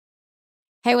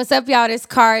Hey, what's up, y'all? This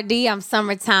Cardi D. I'm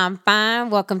Summertime Fine.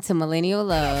 Welcome to Millennial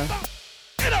Love.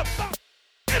 Get up,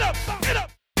 get up, get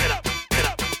up, get up, get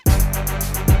up.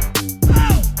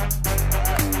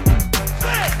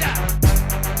 Spread that.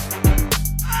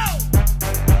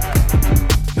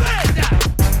 Spread that.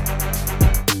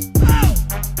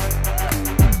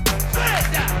 Spread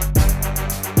that.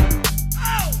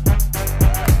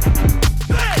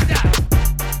 Spread that.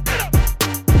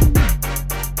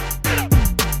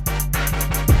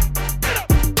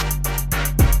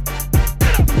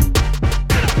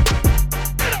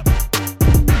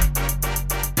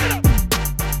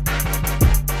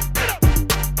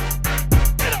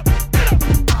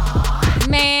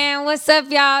 Man, what's up,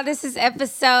 y'all? This is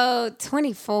episode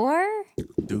 24.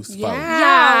 Deuce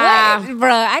Yeah, what?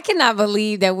 Bro, I cannot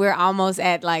believe that we're almost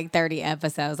at like 30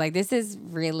 episodes. Like, this is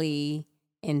really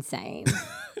insane.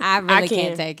 I really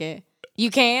can't take it.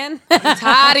 You can?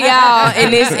 Tired of y'all,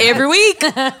 and it's every week.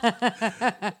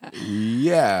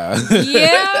 Yeah.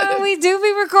 Yeah, we do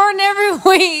be recording every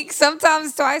week,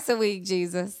 sometimes twice a week,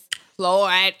 Jesus.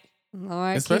 Lord.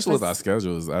 Lord, Especially with keep our us-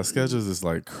 schedules. Our schedules is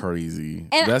like crazy.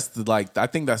 And- I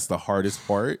think that's the hardest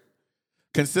part.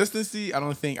 Consistency,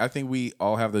 I think we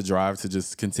all have the drive to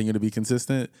just continue to be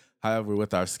consistent. However,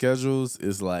 with our schedules,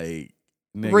 is like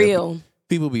nigga, Real.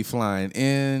 People be flying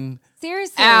in,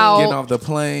 Seriously. Ow. getting off the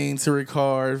plane to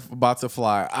record, about to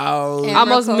fly out. And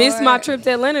Almost record. missed my trip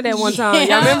to Atlanta that one time.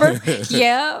 Yeah. Y'all remember?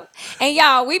 Yeah. And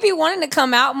y'all, we be wanting to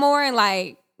come out more and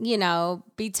like, you know,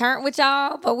 be turned with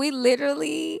y'all, but we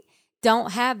literally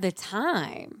don't have the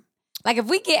time. Like if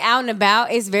we get out and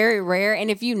about, it's very rare.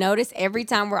 And if you notice, every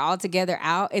time we're all together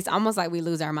out, it's almost like we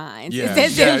lose our minds. Yeah. It's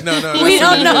as Yeah, if no, we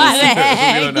that's don't know how to what it is.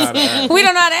 act. We don't know how to act. We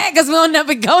don't know how to act because we don't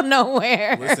never go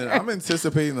nowhere. Listen, I'm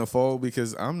anticipating the fall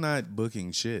because I'm not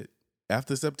booking shit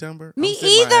after September. Me I'm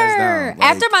sitting my ass either. down. Like,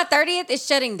 After my 30th, it's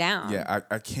shutting down. yeah,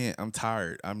 I can't. I'm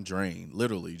tired. I'm drained.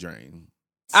 Literally drained.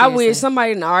 I wish Seriously.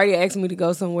 somebody had already asked me to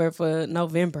go somewhere for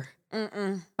November.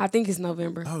 Mm-mm. I think it's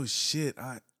November. Oh shit!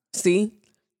 See?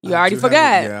 You I already do have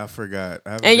forgot. yeah, I forgot. I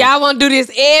have a And big- y'all want to do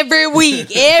this every week.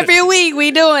 Every week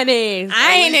we doing this.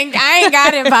 I ain't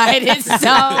got invited,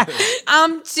 so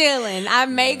I'm chilling. I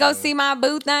may go see my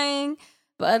boo thing,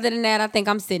 but other than that, I think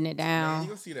I'm sitting it Man, down. you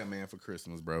gonna see that man for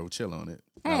Christmas, bro? Chill on it.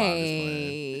 No, I'm just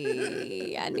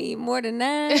Hey, I need more than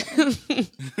that. playing.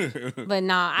 But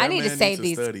nah, I That need to man save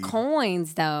needs to these study.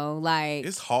 coins though. Like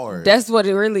It's hard. That's what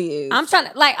it really is. I'm trying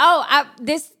to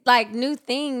this like new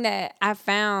thing that I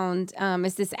found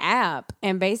is this app,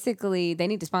 and basically they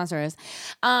need to sponsor us.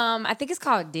 I think it's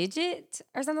called Digit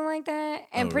or something like that,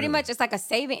 and Oh, pretty really? much it's like a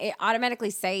saving. It automatically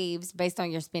saves based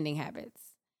on your spending habits.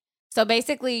 So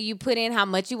basically, you put in how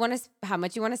much you want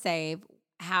to save.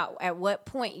 At what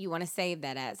point you want to save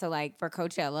that at. So like for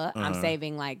Coachella, I'm Uh-huh.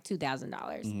 saving like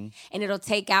 $2,000, Mhm. and it'll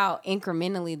take out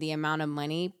incrementally the amount of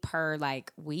money per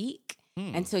like week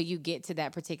until you get to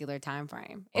that particular time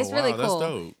frame. Oh, It's really wow, that's cool.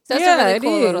 dope. So it's Yeah, a really it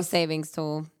cool little is. savings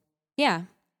tool. Yeah,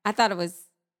 I thought it was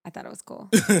cool.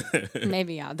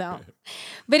 Maybe y'all don't.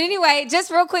 But anyway, just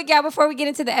real quick, y'all, before we get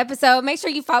into the episode, make sure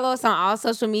you follow us on all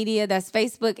social media. That's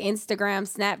Facebook, Instagram,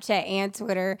 Snapchat, and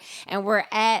Twitter. And we're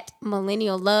at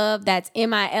Millennial Love. That's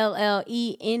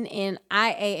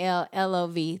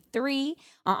MILLENNIALLOV3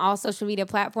 on all social media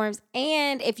platforms.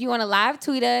 And if you want to live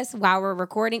tweet us while we're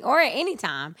recording or at any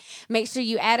time, make sure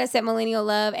you add us at Millennial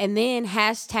Love and then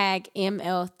hashtag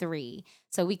ML3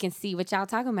 so we can see what y'all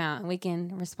talking about and we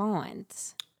can respond.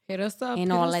 Hit us up. And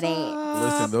hit all us of that. up.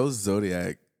 Listen, those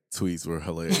Zodiac tweets were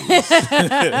hilarious.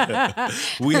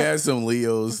 We had some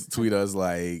Leos tweet us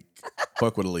like,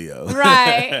 "Fuck with a Leo,"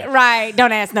 Right.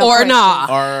 Don't ask no Or questions. nah.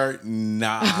 or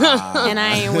nah, And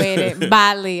I ain't with it.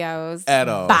 Bye, Leos. At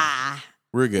all. Bye.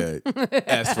 We're good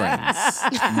as friends.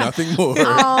 Nothing more.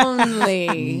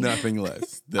 Only. Nothing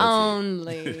less. That's it.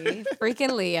 Only.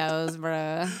 Freaking Leos,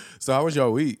 bruh. So how was your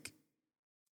week?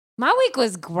 My week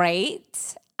was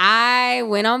great. I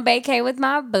went on vacay with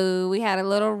my boo. We had a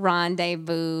little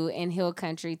rendezvous in Hill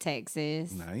Country,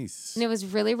 Texas. Nice. And it was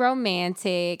really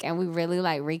romantic, and we really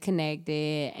like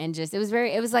reconnected, and just it was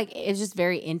just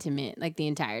very intimate like the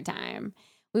entire time.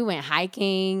 We went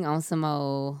hiking on some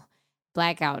old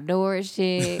black outdoor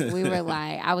shit. We were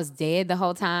like, I was dead the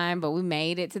whole time, but we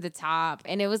made it to the top,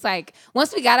 and it was like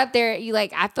once we got up there,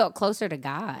 I felt closer to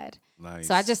God. Nice.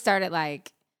 So I just started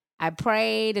like I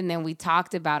prayed, and then we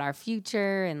talked about our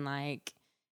future and like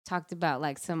talked about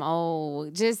like some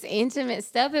old just intimate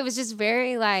stuff. It was just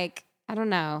very like I don't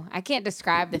know. I can't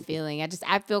describe the feeling.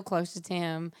 I feel closer to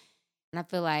him. And I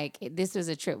feel like this was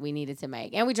a trip we needed to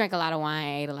make. And we drank a lot of wine,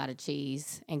 ate a lot of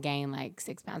cheese, and gained like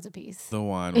 6 pounds apiece. The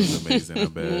wine was amazing, I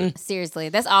bet. Seriously,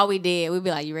 that's all we did. We'd be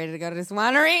like, "You ready to go to this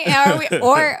winery?"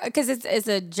 Or because it's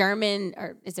a German,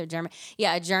 or it's a German,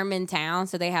 a German town.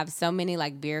 So they have so many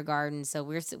like beer gardens. So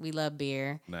we love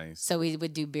beer. Nice. So we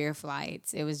would do beer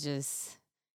flights. It was just,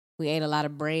 we ate a lot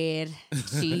of bread,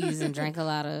 cheese, and drank a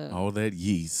lot of All that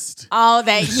yeast. all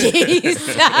that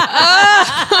yeast.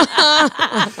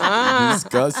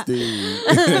 Disgusting.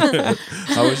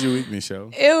 How was your week, Michelle?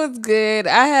 It was good.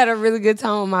 I had a really good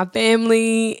time with my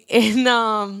family.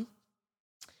 And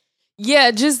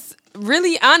just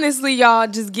really honestly, y'all,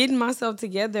 just getting myself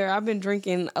together. I've been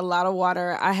drinking a lot of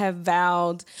water. I have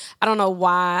vowed, I don't know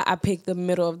why I picked the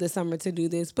middle of the summer to do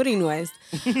this, but anyways,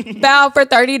 vowed for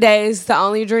 30 days to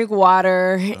only drink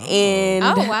water and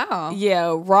Oh, wow.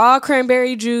 raw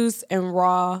cranberry juice and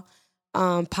raw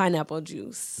pineapple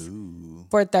juice Ooh.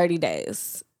 for 30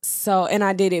 days. So, and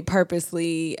I did it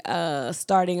purposely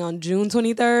starting on June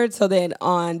 23rd so that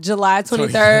on July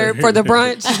 23rd for the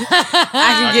brunch,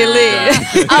 I can get lit.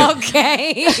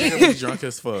 Okay. Nigga was drunk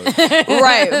as fuck.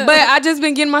 Right. But I just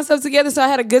been getting myself together. So I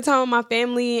had a good time with my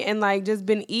family and like just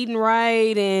been eating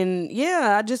right. And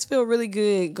yeah, I just feel really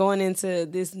good going into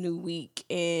this new week.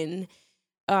 And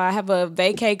I have a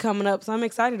vacay coming up. So I'm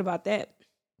excited about that.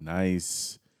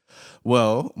 Nice.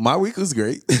 Well, my week was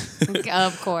great.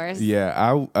 Of course. Yeah,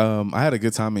 I had a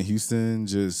good time in Houston.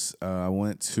 Just I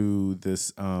went to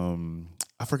this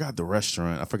I forgot the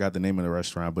restaurant. I forgot the name of the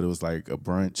restaurant, but it was like a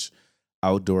brunch,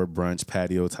 outdoor brunch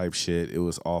patio type shit. It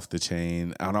was off the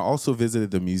chain. And I also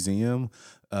visited the museum,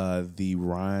 the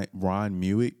Ron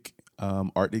Muick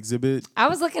art exhibit. I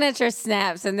was looking at your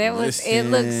snaps and it looked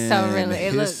so really,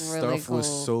 it looked really stuff cool.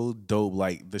 was so dope.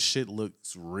 Like the shit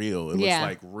looks real. It looks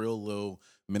like real little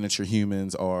miniature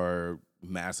humans or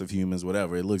massive humans,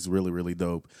 whatever. It looks really, really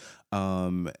dope.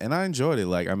 And I enjoyed it.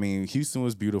 Like, I mean, Houston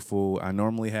was beautiful. I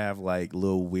normally have like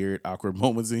little weird, awkward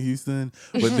moments in Houston,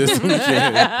 but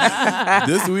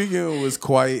this weekend was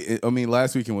quite, I mean,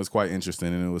 last weekend was quite interesting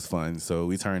and it was fun. So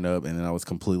we turned up and then I was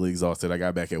completely exhausted. I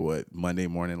got back at Monday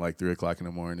morning, like 3:00 in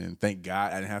the morning. Thank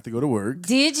God I didn't have to go to work.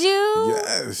 Did you?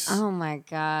 Yes. Oh my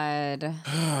God.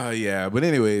 Yeah. But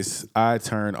anyways, I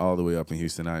turned all the way up in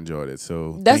Houston. I enjoyed it.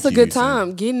 So That's thank a you, good Houston.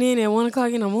 time. Getting in at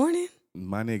 1:00 in the morning.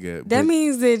 My nigga. That but-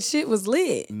 means that shit was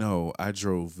lit. No, I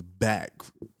drove back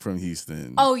from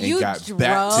Houston. Oh, and you got drove?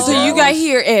 back to So you got Dallas.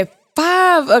 here at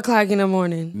 5:00 in the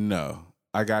morning. No,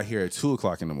 I got here at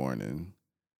 2:00 in the morning.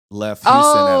 Left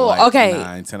Houston at like okay.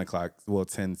 9, 10 o'clock. Well,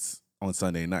 10 on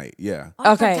Sunday night. Yeah.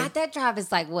 Oh, Okay. I forgot that drive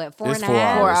is like what, four It's and a 4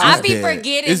 half? hours. I It's be dead.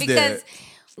 forgetting It's because dead.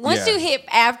 once Yeah. you hit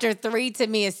after 3, to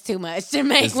me, it's too much to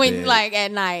make It's when dead. like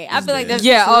at night. I It's feel like dead. that's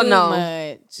Yeah, too oh, no.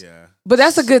 much. Yeah. But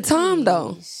that's a good time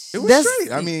though. It was That's-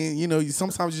 straight. I mean, you know,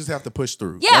 sometimes you just have to push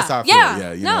through. Yeah, That's how I feel.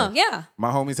 Yeah, you know. yeah.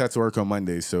 My homies had to work on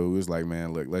Monday, so it was like,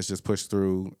 man, look, let's just push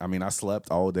through. I mean, I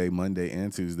slept all day Monday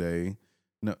and Tuesday.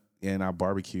 No, and I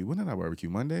barbecued. When did I barbecue?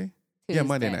 Monday? Yeah,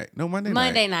 Monday Tuesday. night. No, Monday night.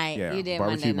 Monday night. Yeah, You did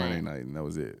barbecue Monday Monday night, and that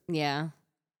was it. Yeah.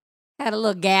 Had a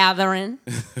little gathering.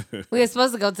 We were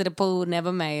supposed to go to the pool,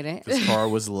 never made it. This car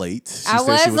was late. She I said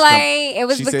was she late. It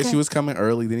was She said she was coming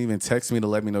early. Didn't even text me to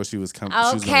let me know she was coming.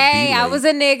 okay, I was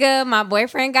a nigga. My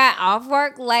boyfriend got off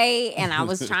work late, and I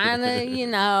was trying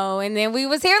to, and then we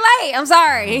was here late. I'm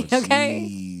sorry.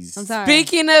 Okay, I'm sorry.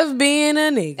 Speaking of being a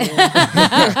nigga,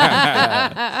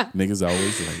 Niggas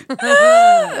always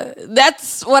late.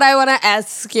 that's what I want to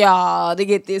ask y'all to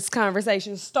get this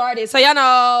conversation started. So y'all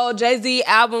know Jay-Z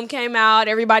album came out.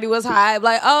 Everybody was hyped,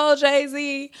 like, oh,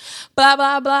 Jay-Z, blah,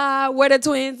 blah, blah. Where the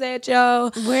twins at,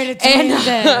 yo? Where the twins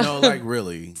at? No, like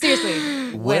really.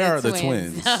 Seriously, Where are the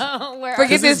twins? Where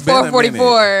Forget It's this been a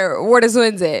 444. Where the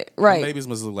twins at? Right. Babies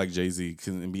must look like Jay-Z.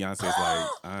 And Beyonce's like,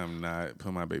 I'm not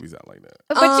putting my babies out like that.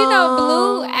 But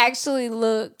Blue actually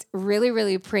looked really,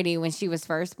 really pretty when she was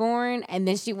first born, and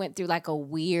then she went through like a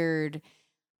weird.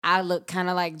 I look kind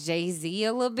of like Jay-Z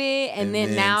a little bit, and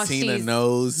then now Tina she's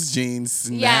knows Jean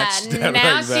snatched. yeah. that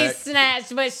Now right she's back.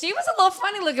 snatched, but she was a little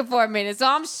funny looking for a minute, so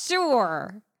I'm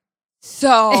sure.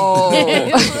 So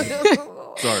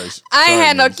Sorry. I ain't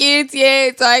had no Miss. kids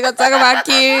yet, so I ain't gonna talk about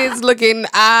kids looking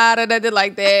odd or nothing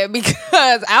like that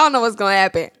because I don't know what's gonna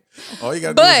happen. All you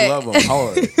gotta But- do is love them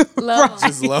hard. Love 'em.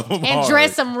 Just love them And hard.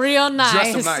 dress them real nice.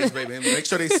 Dress them nice, baby. And make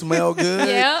sure they smell good.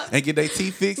 Yep. And get their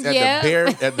teeth fixed at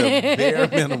Yep. the bare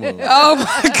minimum. Oh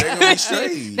my They're god, gonna be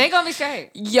straight. They gonna be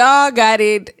straight. y'all got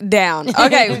it down.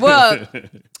 Okay, well,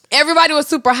 everybody was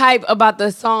super hype about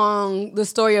the song, The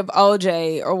Story of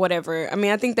OJ or whatever. I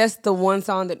mean, I think that's the one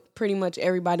song that pretty much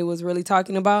everybody was really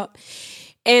talking about.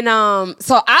 And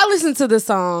so I listened to the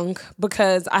song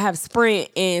because I have Sprint,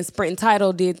 and Sprint and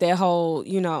Tidal did that whole,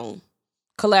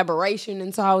 collaboration,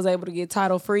 and so I was able to get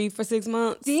Tidal free for 6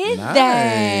 months. Did Nice.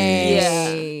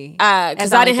 they? Yeah,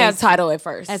 because I didn't have Tidal at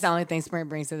first. That's the only thing Sprint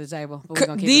brings to the table. But we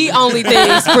gonna keep The it only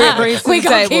thing Sprint brings to We the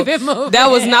gonna table. keep it moving.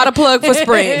 That was not a plug for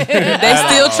Sprint. They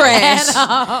still trash.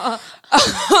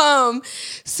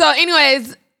 So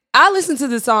anyways, I listened to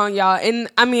the song, y'all, and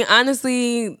I mean,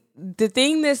 honestly, the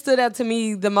thing that stood out to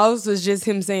me the most was just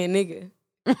him saying nigga.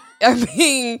 I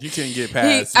mean, You couldn't get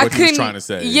past what he was trying to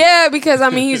say. Yeah, because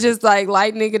I mean, he's just like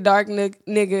light nigga, dark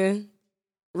nigga,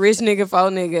 rich nigga,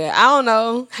 faux nigga. I don't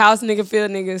know, house nigga,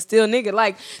 field nigga, still nigga.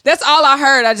 Like, that's all I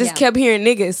heard. I just kept hearing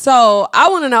nigga. So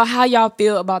I want to know how y'all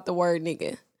feel about the word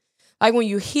nigga. Like, when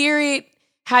you hear it,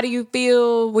 how do you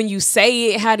feel? When you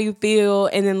say it, how do you feel?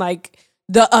 And then like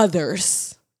the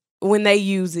others when they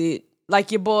use it,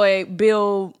 like your boy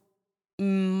Bill.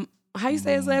 How you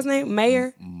say his last name?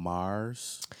 Mayer?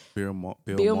 Mars. Bill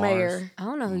Bill Mars. Mayer. I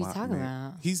don't know who you're talking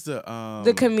about. He's the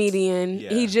The comedian. yeah.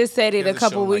 He just said it He a has a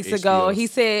couple show on, weeks like, ago. HBO. He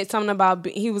said something about,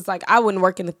 he was like, I wouldn't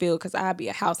work in the field because I'd be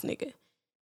a house nigga.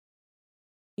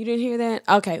 You didn't hear that?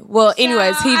 Okay. Well,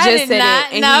 anyways, he I just did said not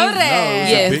it. And know he's- that. No,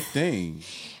 it's Yes. a big thing.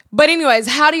 But anyways,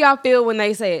 how do y'all feel when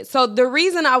they say it? So the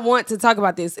reason I want to talk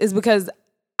about this is because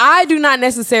I do not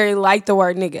necessarily like the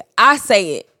word nigga. I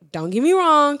say it. Don't get me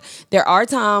wrong. There are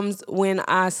times when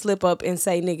I slip up and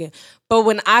say nigga. But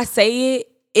when I say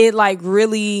it, it like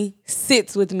really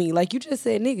sits with me. Like, you just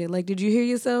said nigga. Like, did you hear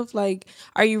yourself? Like,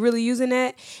 are you really using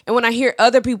that? And when I hear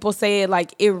other people say it,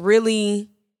 like, I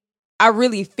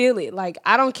really feel it. Like,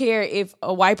 I don't care if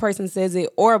a white person says it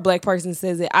or a black person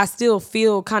says it. I still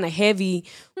feel kind of heavy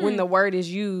when the word is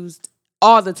used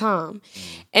all the time.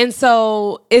 And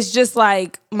so it's just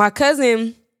like my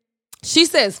cousin, she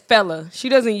says fella. She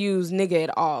doesn't use nigga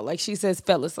at all. Like, she says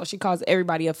fella, so she calls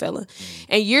everybody a fella.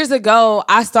 And years ago,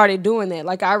 I started doing that.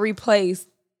 Like, I replaced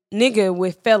nigga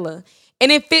with fella.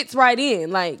 And it fits right in.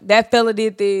 Like, that fella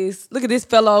did this. Look at this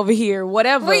fella over here.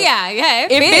 Whatever. Well, yeah,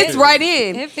 It fits right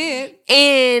in. It fit.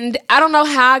 And I don't know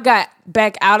how I got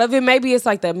back out of it. Maybe it's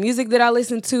like the music that I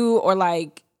listen to, or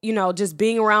like, just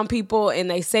being around people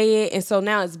and they say it. And so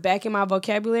now it's back in my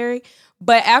vocabulary.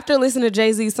 But after listening to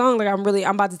Jay-Z's song, like, I'm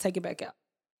about to take it back out.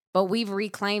 But we've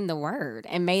reclaimed the word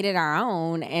and made it our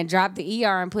own and dropped the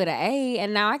ER and put an A.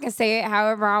 And now I can say it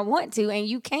however I want to. And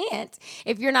you can't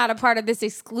if you're not a part of this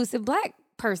exclusive black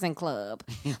person club.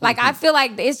 Like, I feel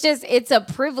like it's a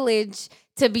privilege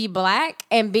to be black,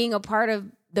 and being a part of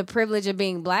the privilege of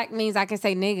being black means I can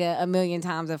say nigga 1,000,000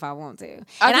 times if I want to. And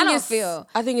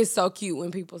I think it's so cute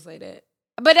when people say that.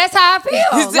 But that's how I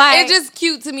feel. Like, It's just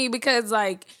cute to me because,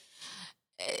 like,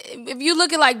 if you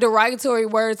look at like derogatory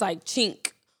words like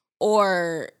chink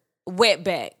or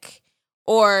wetback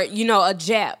or a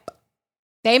Jap,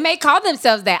 they may call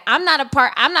themselves that. I'm not a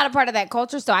part of that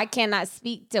culture, so I cannot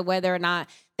speak to whether or not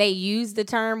they use the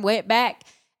term wetback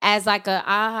as like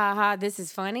a this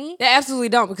is funny. they absolutely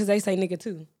don't, because they say nigga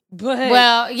too. But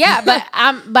Well, yeah, but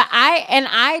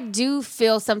I do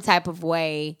feel some type of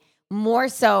way, more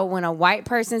so when a white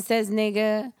person says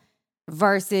nigga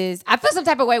versus I feel some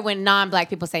type of way when non-black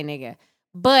people say nigga.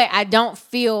 But I don't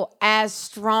feel as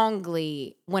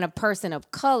strongly when a person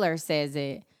of color says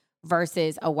it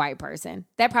versus a white person.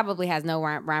 That probably has no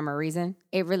rhyme or reason.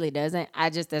 It really doesn't.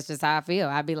 That's just how I feel.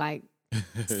 I'd be like,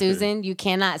 Susan, you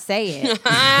cannot say it.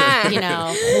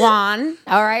 Juan.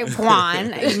 All right,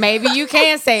 Juan. Maybe you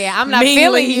can say it. I'm not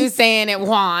feeling you saying it,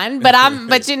 Juan. But I'm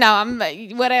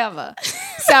whatever.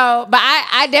 So, but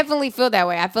I definitely feel that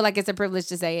way. I feel like it's a privilege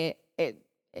to say it.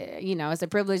 It's a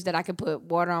privilege that I can put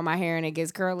water on my hair and it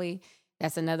gets curly.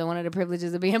 That's another one of the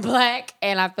privileges of being black,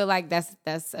 and I feel like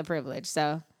that's a privilege.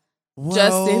 So, Well,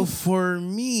 Justin? for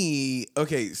me,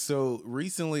 okay, so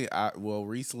recently,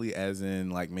 as in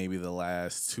like maybe the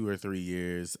last 2 or 3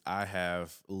 years, I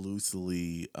have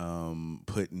loosely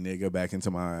put nigga back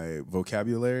into my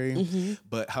vocabulary.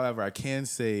 But however, I can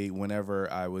say whenever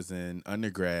I was in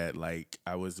undergrad, like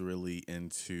I was really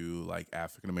into like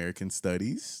African American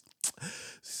studies.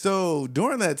 So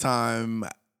during that time,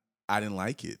 I didn't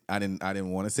like it. I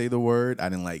didn't want to say the word. I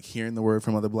didn't like hearing the word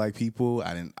from other black people.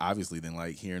 I didn't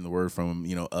like hearing the word from,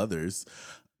 others.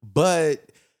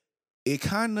 But it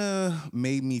kind of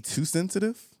made me too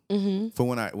sensitive for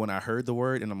when I heard the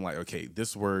word, and I'm like, okay,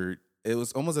 this word, it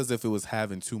was almost as if it was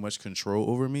having too much control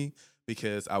over me,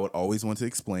 because I would always want to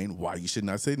explain why you should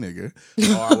not say nigga,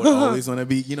 or I would always want to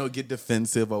be, get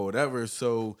defensive or whatever.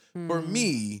 So for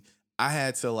me, I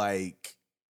had to like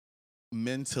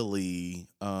mentally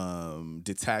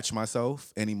detach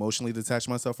myself and emotionally detach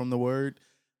myself from the word,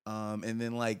 And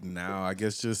then like now, I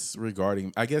guess just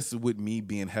regarding, I guess with me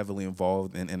being heavily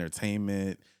involved in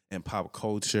entertainment and pop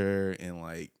culture and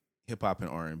like hip hop and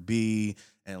R&B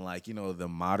and like, you know, the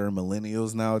modern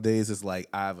millennials nowadays, it's like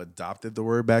I've adopted the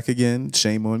word back again.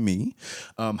 Shame on me.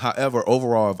 However,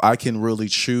 overall, if I can really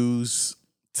choose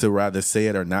to rather say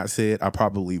it or not say it, I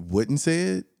probably wouldn't say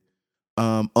it.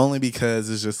 Only because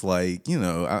it's just like, you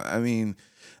know, I mean,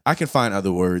 I can find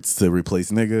other words to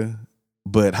replace nigga.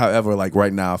 But however, like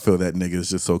right now, I feel that nigga is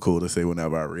just so cool to say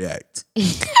whenever I react.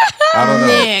 I don't know.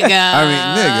 Nigga. I mean,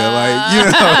 nigga, like, you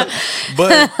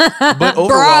know, but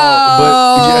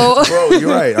overall, but yeah, bro, you're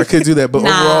right. I could do that. But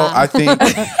overall, I think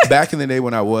back in the day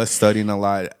when I was studying a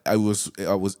lot, it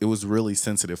was really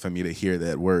sensitive for me to hear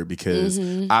that word because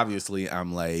obviously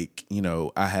I'm like, you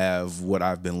know, I have what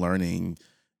I've been learning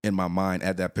in my mind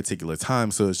at that particular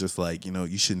time. So it's just like, you know,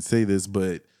 you shouldn't say this,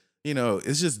 but you know,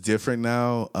 it's just different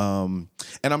now. And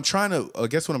I'm trying to, I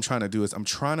guess what I'm trying to do is I'm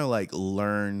trying to like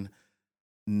learn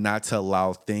not to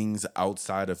allow things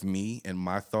outside of me and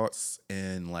my thoughts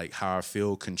and like how I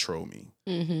feel control me.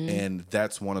 And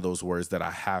that's one of those words that I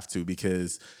have to,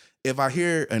 because if I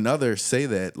hear another say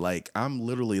that, like I'm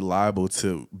literally liable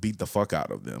to beat the fuck out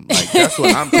of them. Like that's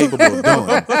what I'm capable of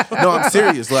doing. No, I'm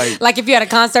serious. Like if you had a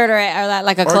concert or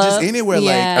like a club. Or just anywhere.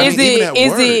 Yeah. Like, I mean, even at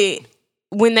work. It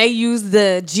when they use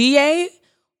the GA,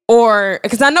 or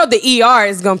because I know the ER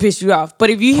is gonna piss you off, but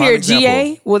if you hear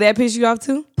GA, will that piss you off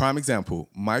too? Prime example,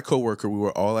 my coworker, we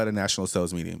were all at a national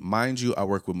sales meeting. Mind you, I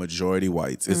work with majority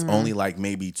whites. It's only like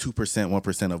maybe 2%,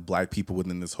 1% of black people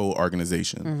within this whole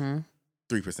organization.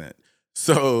 3%.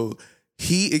 So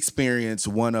he experienced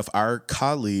one of our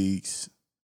colleagues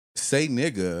say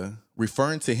nigga,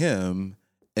 referring to him,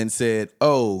 and said,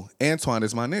 oh, Antoine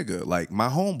is my nigga, like my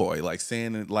homeboy, like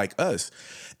saying it like us.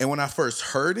 And when I first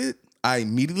heard it, I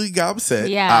immediately got upset.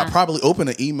 Yeah. I probably opened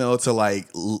an email to like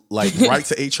write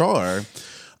to HR.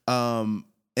 And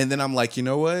then I'm like, you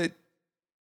know what?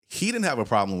 He didn't have a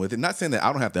problem with it. Not saying that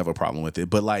I don't have to have a problem with it,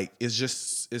 but like,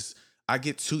 I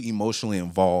get too emotionally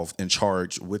involved and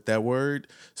charged with that word.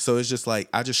 So it's just like,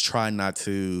 I just try not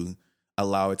to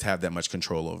allow it to have that much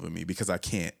control over me because I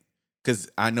can't.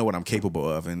 Because I know what I'm capable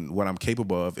of, and what I'm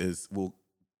capable of is,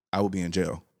 I will be in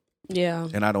jail. Yeah.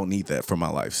 And I don't need that for my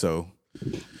life. So.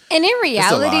 And in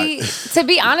reality, to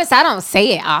be honest, I don't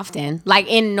say it often. Like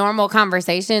in normal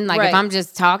conversation, like if I'm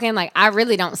just talking, like I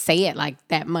really don't say it like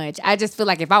that much. I just feel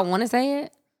like if I want to say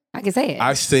it, I can say it.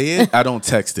 I say it, I don't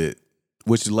text it,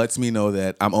 which lets me know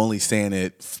that I'm only saying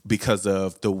it because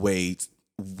of the way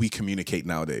we communicate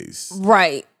nowadays.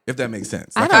 Right. If that makes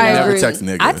sense. I Like don't I never agree. text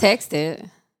nigga. I text it.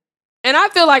 And I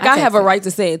feel like I have a text it. right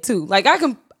to say it too. Like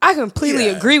I completely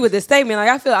agree with this statement. Like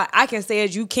I feel like I can say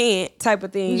it, you can't type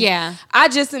of thing. Yeah. I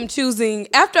just am choosing,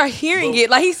 after hearing it,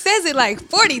 like he says it like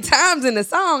 40 times in the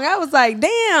song. I was like,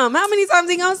 damn, how many times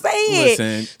he gonna say it?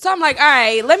 Listen. So I'm like, all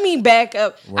right, let me back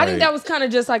up. I Right. think that was kind of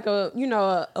just like a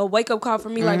wake up call for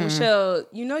me. Like, Michelle,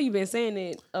 you've been saying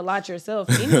it a lot yourself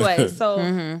anyway. So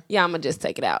yeah, I'm gonna just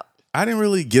take it out. I didn't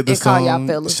really get the And call y'all song.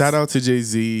 fellas. Shout out to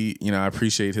Jay-Z. You know, I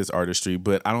appreciate his artistry,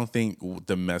 but I don't think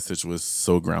the message was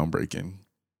so groundbreaking.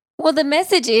 Well, the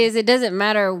message is it doesn't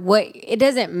matter.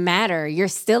 You're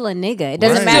still a nigga. It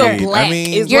doesn't Right. matter. Black. I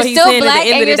mean- is You're what he's still saying at the black end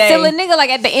and of you're the still a day. nigga. Like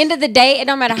at the end of the day, it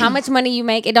don't matter how much money you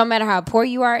make. It don't matter how poor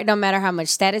you are. It don't matter how much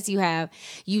status you have.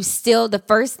 You still, the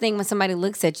first thing when somebody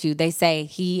looks at you, they say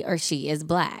he or she is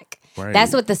black. Right.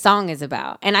 That's what the song is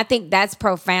about. And I think that's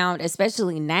profound,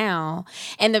 especially now.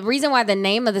 And the reason why the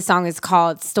name of the song is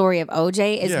called Story of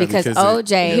OJ is Yeah, because because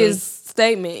OJ His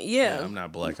statement, I'm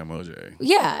not black, I'm OJ.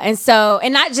 yeah,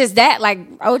 and not just that,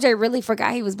 like OJ really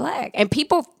forgot he was black, and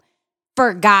people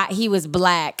forgot he was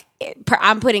black.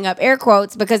 I'm putting up air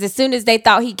quotes because as soon as they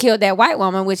thought he killed that white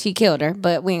woman, which he killed her,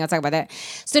 but we ain't gonna talk about that.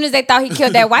 As soon as they thought he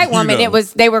killed that white woman,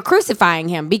 they were crucifying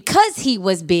him because he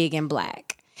was big and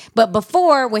black. But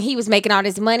before, when he was making all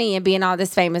this money and being all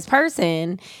this famous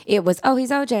person, it was, oh,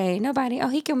 he's OJ. Nobody, oh,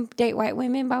 he can date white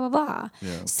women, blah, blah, blah.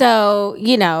 Yeah. So,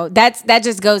 that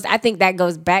just goes, I think that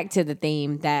goes back to the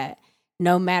theme that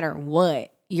no matter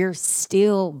what, you're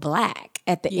still black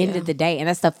at the end of the day. And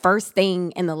that's the first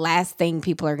thing and the last thing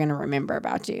people are going to remember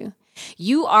about you.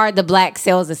 You are the black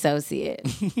sales associate.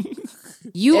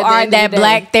 You At the are end of that the day.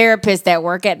 black therapist that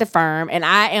work at the firm, and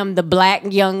I am the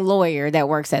black young lawyer that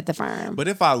works at the firm. But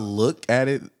if I look at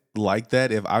it like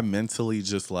that, if I mentally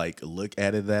just like look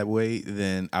at it that way,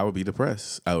 then I would be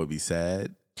depressed. I would be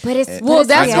sad. But it's Well,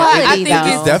 that's why I think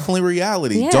It's definitely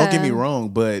reality. Yeah. Don't get me wrong,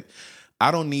 but I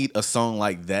don't need a song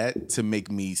like that to make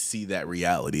me see that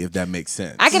reality, if that makes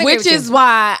sense. I can agree Which with is you.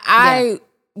 why I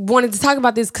wanted to talk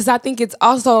about this, because I think it's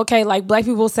also okay. Like black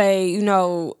people say,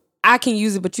 I can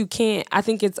use it, but you can't. I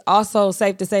think it's also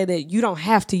safe to say that you don't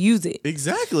have to use it.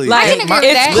 Exactly. Like, can agree with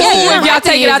that. it's cool You don't if y'all have to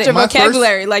take it use out it. your My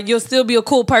vocabulary. Like, you'll still be a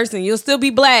cool person. You'll still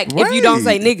be black if you don't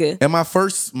say Right. nigga. And my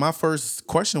first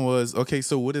question was, okay,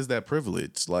 so what is that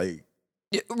privilege? Like,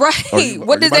 Right.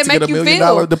 What does that make you $1 million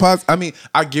feel? deposit? I mean,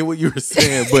 I get what you were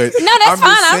saying, but No, that's I'm just fine.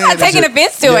 I'm saying not it's taking just-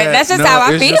 offense to it. That's just how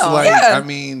I it's just feel. like, Yeah. I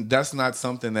mean, that's not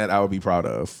something that I would be proud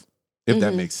of. If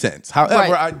that makes sense. However,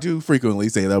 Right. I do frequently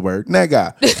say that word,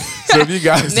 nigga. So if you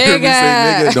guys hear me say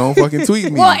Nigga. nigga, don't fucking tweet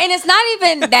me. Well, and it's not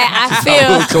even that I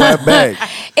I will feel. clap back.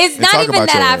 It's and not talk even about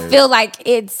that your I ass. feel like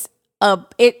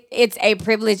it's a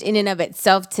privilege in and of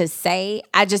itself to say.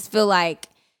 I just feel like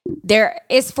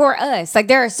it's for us. Like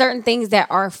there are certain things that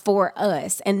are for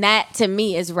us, and that to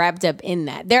me is wrapped up in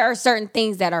that. There are certain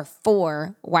things that are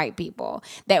for white people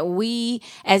that we,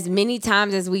 as many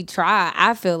times as we try,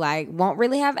 I feel like won't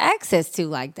really have access to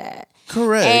like that.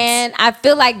 Correct. And I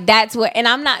feel like that's what, and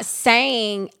I'm not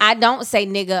saying, I don't say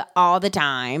nigga all the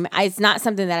time. It's not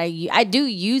something that I do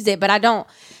use it, but I don't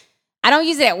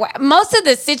use it at work. Most of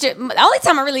the the only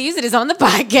time I really use it is on the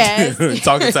podcast.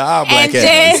 Talking to our black and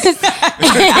ass. just,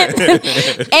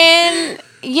 and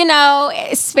you know,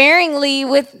 sparingly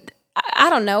with, I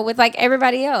don't know, with like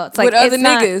everybody else, like With other it's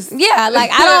not- niggas. Yeah, like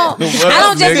I What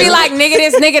don't up, just be nigga? like nigga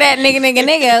this, nigga that,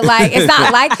 nigga. Like it's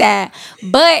not like that.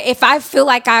 But if I feel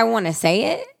like I want to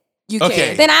say it, You Okay.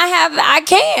 can. then I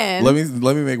can.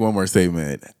 Let me make one more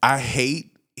statement. I hate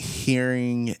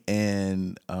hearing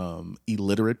an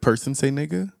illiterate person say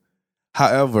nigga.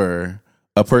 However,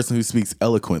 a person who speaks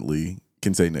eloquently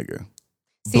can say nigga.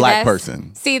 See, Black that's-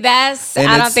 person. See, that's And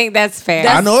I don't it's- think that's fair.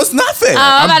 I know it's not fair.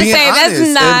 I'm about to being say, that's honest.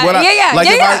 And not- what yeah, like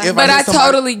yeah. if But hear I somebody-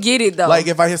 totally get it though. Like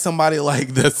if I hear somebody like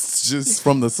that's just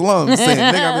from the slums saying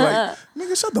nigga, I'll be like,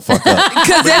 nigga, shut the fuck up.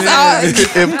 because that's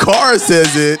all. If Carr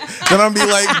says it, then I'll be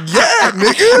like, yeah,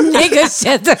 nigga. Nigga,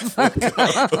 shut the fuck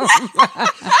up.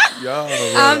 Yo,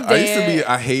 I'm I used to dead. be.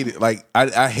 I hated like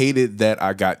I hated that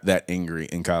I got that angry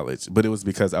in college, but it was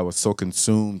because I was so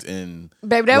consumed in.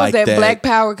 Baby, that like was that black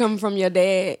power coming from your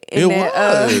dad. It And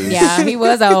that, was. Yeah, he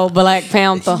was an old Black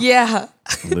Panther. Yeah.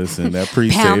 Listen, that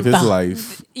priest saved his Panther.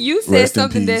 life. You said Rest in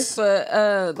something peace. that's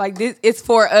for like this, it's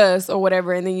for us or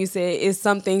whatever, and then you said it's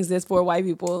some things that's for white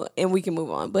people, and we can move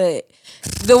on. But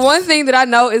the one thing that I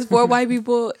know is for white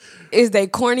people is they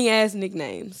corny ass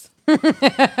nicknames.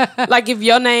 Like if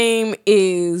your name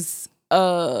is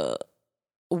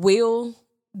Will,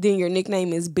 then your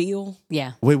nickname is Bill.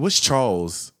 Yeah, Wait, what's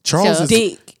Charles? Charles Chuck. is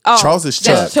Dick. Oh, Charles is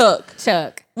that's Chuck.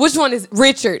 Chuck. Which one is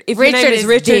Richard? If Richard your name is is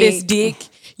Richard, Dick. it's Dick.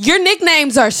 Your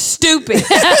nicknames are stupid.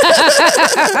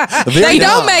 They They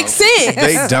don't make sense.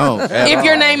 They don't. at If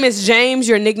your all. name is James,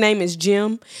 your nickname is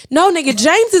Jim. No, nigga,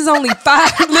 James is only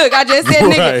 5. Look, I just said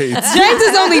nigga. Right. James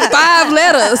is only 5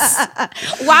 letters.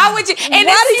 Why would you? And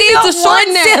Why do you need to it's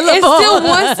shorten that? still It's still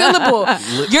one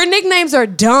syllable. Your nicknames are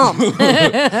dumb.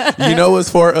 You know what's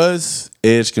for us?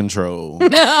 Edge control.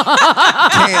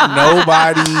 Can't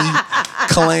nobody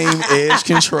claim edge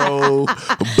control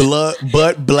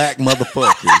but black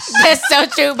motherfuckers. That's so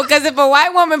true, because if a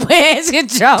white woman put edge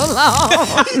control on,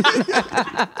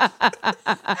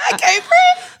 I can't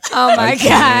breathe. Oh my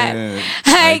God.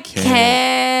 I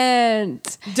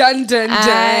can't. Dun dun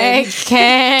I dun.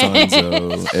 can't.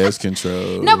 Dunzo, edge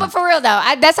control. No, but for real though,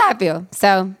 that's how I feel.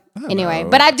 So anyway, know.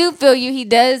 but I do feel you. He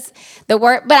does the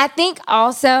work, but I think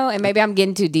also, and maybe I'm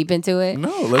getting too deep into it. No,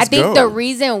 let's I think go. the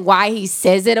reason why he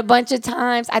says it a bunch of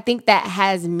times, I think that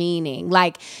has meaning.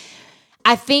 Like,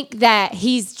 I think that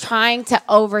he's trying to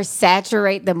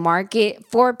oversaturate the market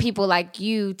for people like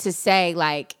you to say,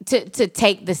 like, to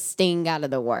take the sting out of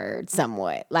the word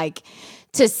somewhat. Like,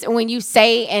 when you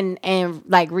say and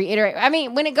like reiterate, I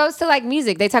mean, when it goes to like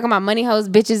music, they talk about money, hoes,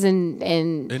 bitches, and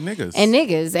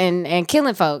niggas. and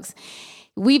killing folks.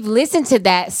 We've listened to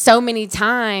that so many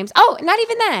times. Oh, not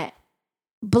even that.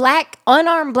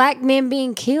 Unarmed black men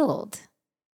being killed.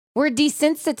 We're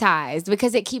desensitized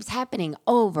because it keeps happening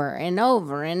over and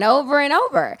over and over and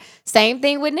over. Same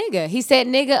thing with nigga. He said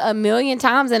nigga a million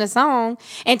times in a song.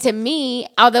 And to me,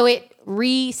 although it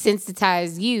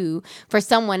resensitized you, for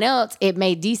someone else, it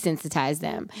may desensitize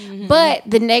them. Mm-hmm. But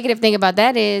the negative thing about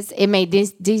that is it may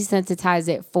desensitize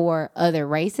it for other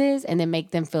races and then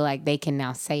make them feel like they can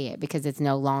now say it because it's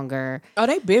no longer Oh,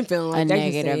 they been feeling a like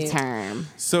they can say negative it. term.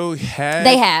 So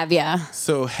They have, yeah.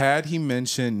 So had he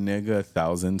mentioned nigga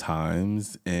 1,000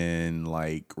 times and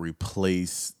like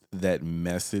replaced that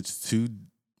message to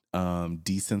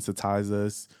desensitize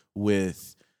us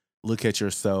with look at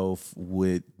yourself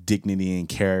with dignity and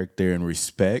character and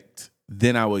respect,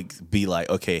 then I would be like,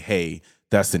 okay, hey,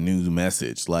 that's the new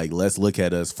message. Like, let's look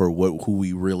at us for who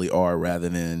we really are rather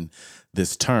than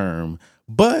this term.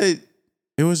 But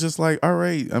it was just like, all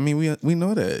right. I mean, we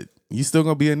know that you still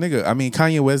gonna be a nigga. I mean,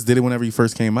 Kanye West did it whenever he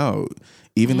first came out.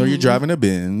 Even though you're driving a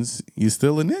Benz, you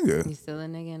still a nigga. You still a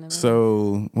nigga in a Benz.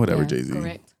 So whatever, Yeah, Jay-Z.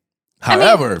 Correct.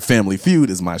 However, Family Feud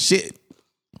is my shit.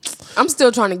 I'm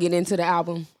still trying to get into the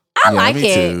album. I Yeah, like me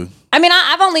it. too. I mean,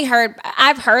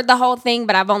 I've heard the whole thing,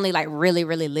 but I've only like really,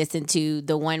 really listened to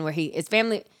the one where it's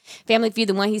Family Feud.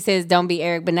 The one he says, "Don't be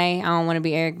Eric Benet. I don't want to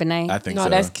be Eric Benet." I think No, so.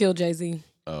 that's Kill Jay-Z.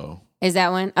 Oh. Is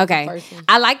that one? Okay, First one.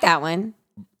 I like that one.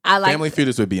 I like. Family Feud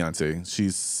is with Beyonce.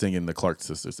 She's singing the Clark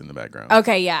sisters in the background.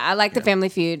 Okay, yeah, I like the Family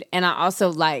Feud, and I also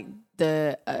like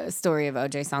the story of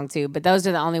OJ song too. But those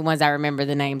are the only ones I remember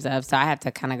the names of, so I have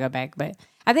to kind of go back. But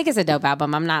I think it's a dope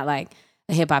album. I'm not like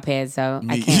a hip hop head, so I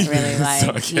Me can't either, really so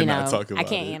like I cannot talk I about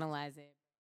can't it. analyze it.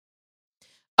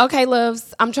 Okay,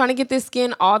 loves, I'm trying to get this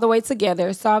skin all the way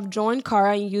together, so I've joined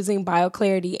Cara in using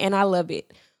BioClarity, and I love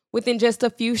it. Within just a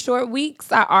few short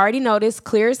weeks, I already noticed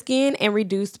clear skin and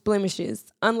reduced blemishes,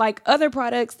 unlike other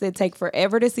products that take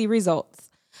forever to see results.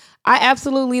 I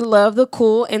absolutely love the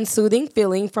cool and soothing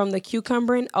feeling from the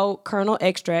cucumber and oat kernel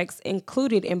extracts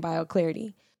included in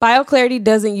BioClarity. BioClarity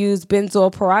doesn't use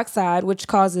benzoyl peroxide, which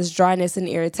causes dryness and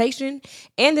irritation,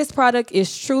 and this product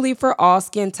is truly for all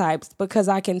skin types because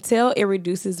I can tell it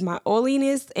reduces my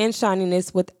oiliness and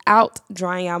shininess without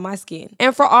drying out my skin.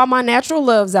 And for all my natural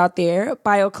loves out there,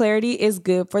 BioClarity is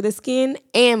good for the skin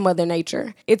and Mother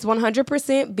Nature. It's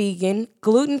 100% vegan,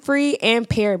 gluten-free, and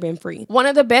paraben-free. One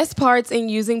of the best parts in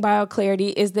using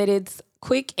BioClarity is that it's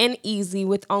quick and easy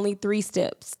with only 3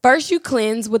 steps. First, you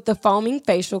cleanse with the foaming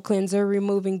facial cleanser,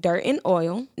 removing dirt and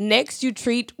oil. Next, you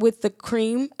treat with the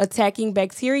cream, attacking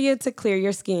bacteria to clear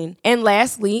your skin. And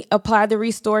lastly, apply the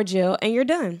Restore Gel and you're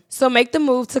done. So make the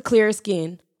move to clear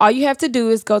skin. All you have to do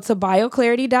is go to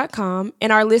bioclarity.com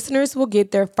and our listeners will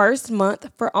get their first month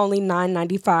for only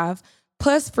 $9.95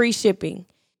 plus free shipping.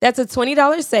 That's a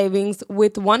 $20 savings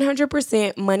with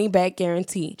 100% money back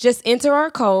guarantee. Just enter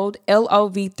our code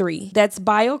LOV3. That's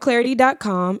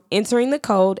bioclarity.com, entering the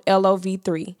code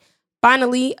LOV3.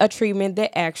 Finally, a treatment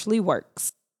that actually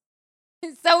works.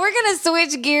 So we're gonna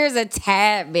switch gears a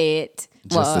tad bit,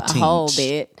 Just a a whole teach.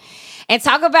 bit, and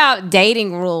talk about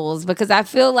dating rules because I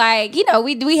feel like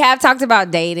we have talked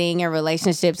about dating and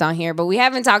relationships on here, but we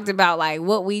haven't talked about like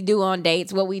what we do on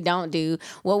dates, what we don't do,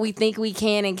 what we think we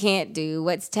can and can't do,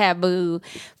 what's taboo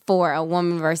for a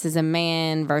woman versus a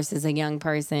man versus a young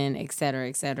person, et cetera,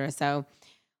 et cetera. So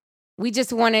we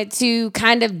just wanted to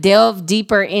kind of delve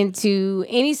deeper into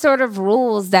any sort of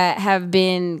rules that have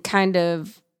been kind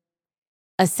of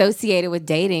associated with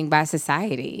dating by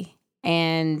society.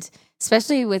 And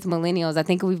especially with millennials, I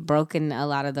think we've broken a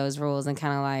lot of those rules and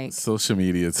kind of like, Social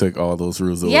media took all those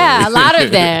rules away. yeah, a lot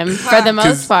of them for the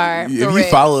most part. If you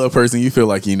Correct. follow a person, you feel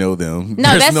like you know them. No,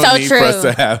 There's that's no so need for us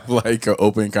true. to have like an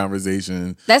open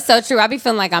conversation. That's so true. I be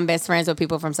feeling like I'm best friends with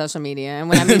people from social media. And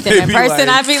when I meet them They in be person, like-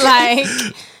 I be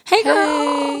like, hey,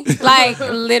 girl. Like,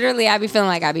 literally, I be feeling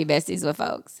like I be besties with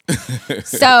folks.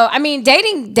 So, I mean,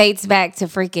 dating dates back to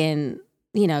freaking,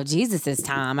 Jesus's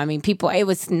time. I mean, it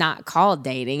was not called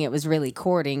dating. It was really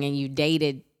courting, and you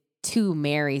dated to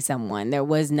marry someone. There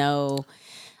was no...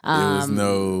 There was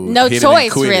no no hit it and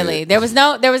choice quit it. really. There was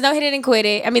no hit it and quit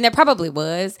it. I mean, there probably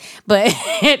was, but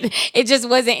it just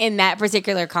wasn't in that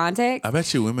particular context. I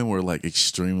bet you women were like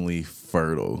extremely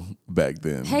fertile back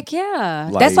then. Heck yeah.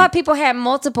 Like- That's why people had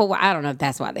multiple. I don't know if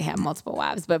that's why they had multiple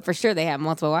wives, but for sure they had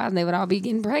multiple wives and they would all be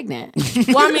getting pregnant.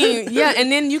 Well, I mean, yeah,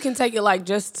 and then you can take it like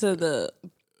just to the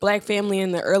black family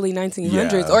in the early 1900s,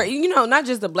 Yeah. or, not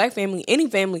just the black family, any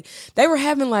family. They were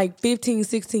having like 15,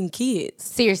 16 kids.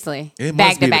 Seriously. It Back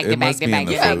must to be- back it to back must to be back in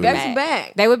to the back food. to Back to back.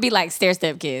 back. They would be like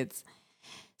stair-step kids.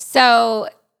 So...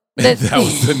 That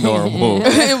was the normal.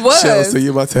 It was. Shell, so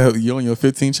you about to have you on your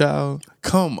 15th child?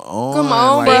 Come on. Come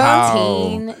on, bro. how?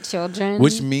 15 children.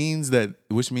 Which means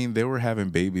they were having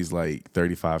babies like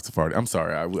 35 to 40. I'm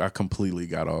sorry, I completely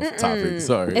got off topic.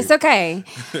 Sorry. It's okay.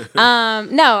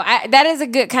 That is a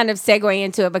good kind of segue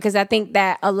into it because I think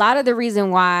that a lot of the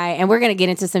reason why, and we're going to get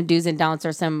into some do's and don'ts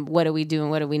or some what do we do and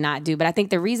what do we not do, but I think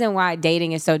the reason why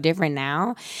dating is so different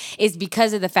now is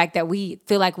because of the fact that we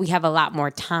feel like we have a lot more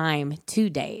time to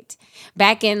date.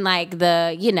 Back in like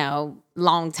the,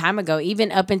 long time ago,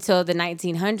 even up until the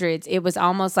 1900s, it was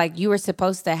almost like you were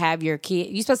supposed to have your kid.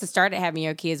 You're supposed to start having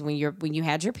your kids when you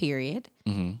had your period,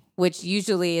 which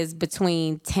usually is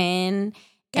between 10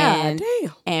 God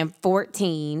damn. and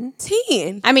 14.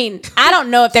 10. I mean, I don't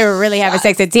know if they were really having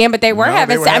sex at 10, but they were No,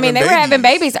 having they were sex. I mean, they having were having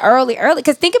babies. babies early.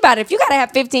 Because think about it. If you got to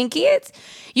have 15 kids,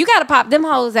 you got to pop them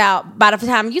hoes out by the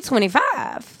time you're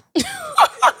 25.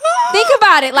 Think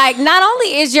about it. Like, not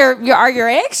only is your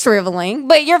eggs shriveling,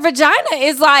 but your vagina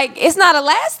is like, it's not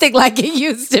elastic like it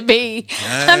used to be.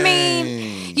 I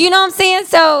mean, you know what I'm saying?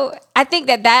 So I think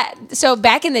so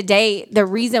back in the day, the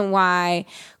reason why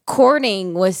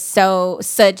courting was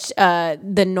such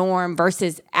the norm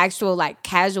versus actual like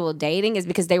casual dating is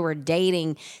because they were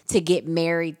dating to get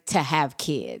married to have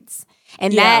kids.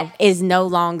 And that is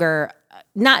not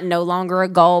no longer a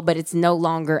goal, but it's no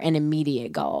longer an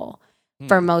immediate goal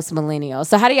for most millennials.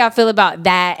 So how do y'all feel about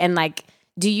that? And like,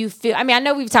 do you feel, I mean, I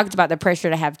know we've talked about the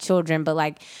pressure to have children, but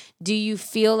like, do you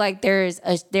feel like there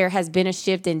has been a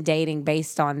shift in dating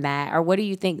based on that? Or what do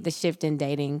you think the shift in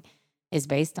dating is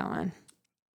based on?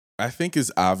 I think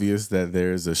it's obvious that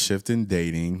there's a shift in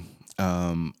dating.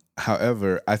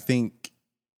 However, I think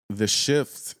the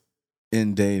shift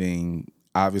in dating,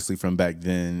 obviously from back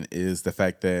then, is the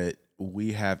fact that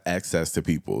we have access to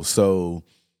people. So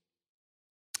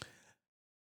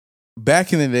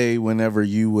back in the day, whenever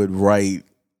you would write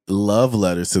love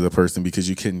letters to the person because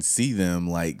you couldn't see them,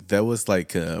 like that was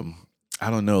like I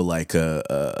don't know, like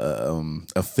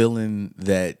a feeling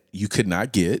that you could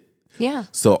not get. Yeah.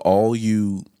 So all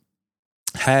you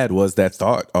had was that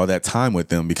thought or that time with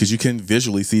them because you couldn't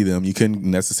visually see them. You couldn't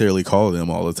necessarily call them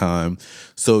all the time.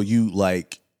 So you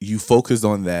focused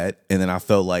on that. And then I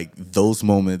felt like those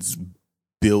moments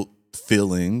built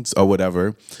feelings or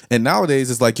whatever. And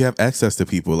nowadays it's like you have access to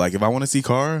people. Like if I want to see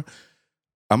Cara,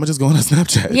 I'm gonna just go on a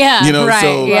Snapchat. Yeah. You know, right.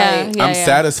 so yeah, I'm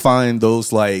satisfying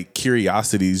those like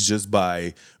curiosities just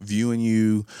by viewing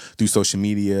you through social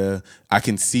media. I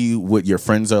can see what your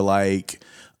friends are like.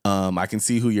 I can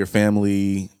see who your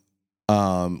family,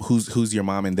 who's your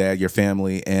mom and dad, your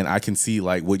family, and I can see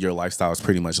like what your lifestyle is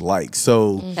pretty much like.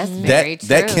 So That's very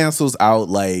that true. cancels out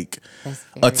like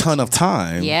a ton of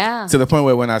time. Yeah. To the point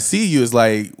where when I see you, it's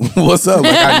like, what's up?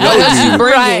 Like I know you.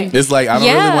 Right. It's like I don't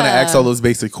really want to Yeah. ask all those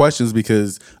basic questions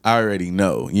because I already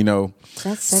know, you know.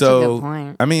 That's such a good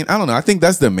point. I mean, I don't know. I think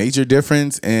that's the major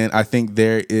difference, and I think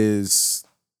there is,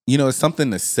 you know, it's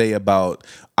something to say about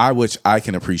which I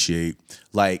can appreciate.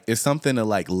 Like, it's something to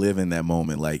like live in that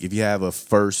moment. Like, if you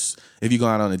go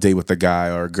out on a date with a guy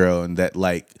or a girl, and that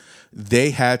like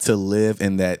they had to live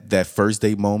in that first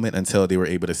date moment until they were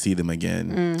able to see them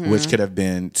again, which could have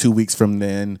been 2 weeks from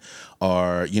then,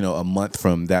 or you know, a month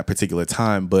from that particular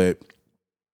time, but.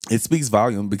 It speaks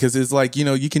volume because it's like, you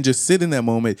know, you can just sit in that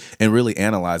moment and really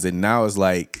analyze it. Now it's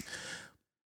like,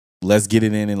 let's get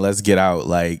it in and let's get out.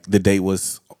 Like the date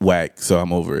was whack, so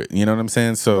I'm over it. You know what I'm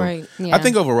saying? So Right. Yeah. I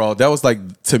think overall that was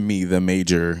like, to me, the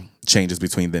major changes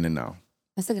between then and now.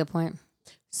 That's a good point.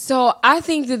 So I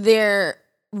think that there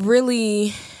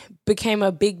really became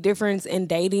a big difference in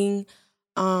dating.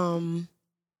 And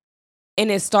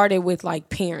it started with like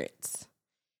parents.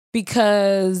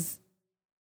 Because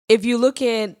if you look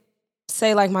at,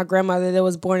 say, like my grandmother that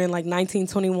was born in like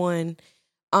 1921,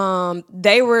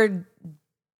 they were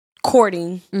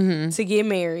courting to get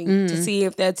married to see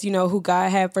if that's, you know, who God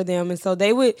had for them. And so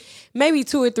they would maybe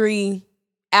 2 or 3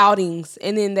 outings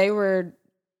and then they were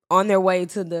on their way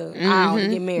to the aisle to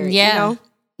get married, Yeah. you know?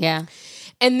 Yeah.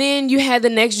 And then you had the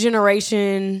next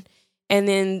generation and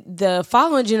then the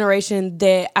following generation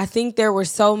that I think there were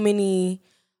so many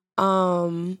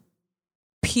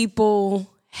people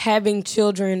having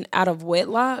children out of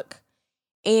wedlock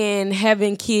and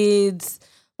having kids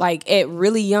like at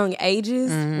really young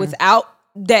ages without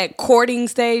that courting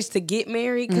stage to get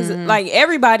married. Because like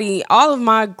everybody, all of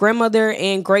my grandmother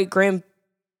and great grand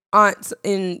aunts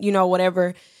and, you know,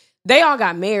 whatever, they all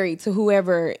got married to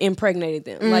whoever impregnated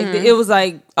them. Like it was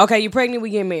like, okay, you're pregnant, we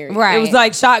get married. Right. It was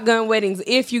like shotgun weddings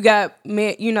if you got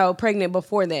you know, pregnant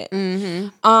before that.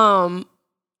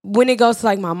 When it goes to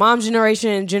like my mom's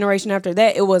generation after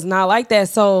that, it was not like that.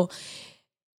 So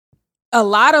a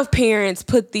lot of parents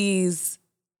put these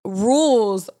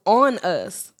rules on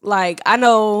us. Like I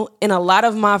know in a lot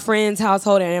of my friends'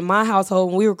 household and in my household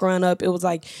when we were growing up, it was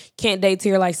like can't date till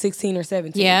you're like 16 or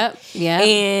 17. Yep. Yeah.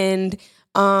 And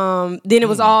then it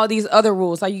was all these other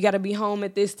rules, like you got to be home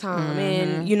at this time,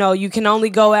 and you know you can only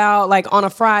go out like on a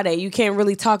Friday. You can't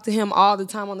really talk to him all the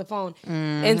time on the phone.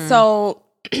 And so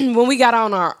when we got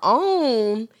on our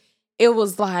own, it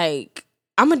was like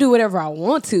I'm gonna do whatever I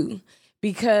want to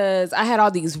because I had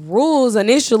all these rules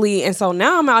initially, and so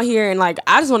now I'm out here and like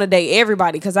I just want to date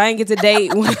everybody because I didn't get to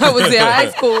date when I was in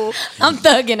high school. I'm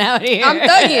thugging out here. I'm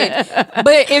thugging.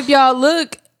 But if y'all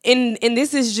look, and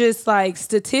this is just like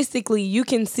statistically, you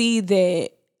can see that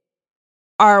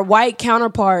our white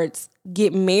counterparts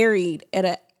get married at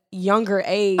a younger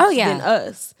age than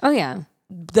us. Oh, yeah.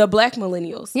 The black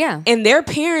millennials. Yeah. And their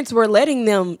parents were letting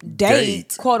them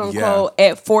date, quote unquote,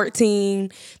 at 13,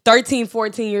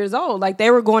 14 years old. Like,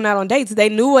 they were going out on dates. They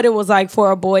knew what it was like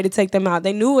for a boy to take them out.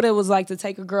 They knew what it was like to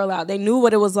take a girl out. They knew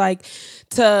what it was like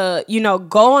to,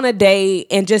 go on a date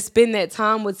and just spend that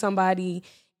time with somebody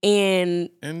and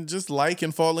just like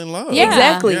and fall in love. Yeah.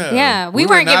 Exactly. Yeah. We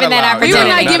were weren't not given that allowed. opportunity. we were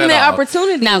not Not given at that all.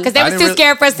 opportunity. No, because they I was didn't too really-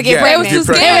 scared for us to get Yeah, pregnant. They was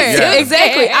too Get pregnant, scared. yeah.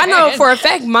 Exactly. I know for a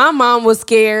fact my mom was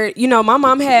scared. My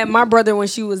mom had my brother when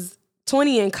she was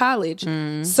 20 in college.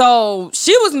 So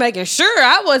she was making sure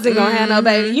I wasn't going to have no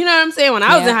baby. You know what I'm saying? When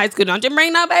I was in high school, don't you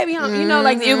bring no baby home.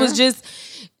 Like it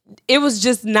was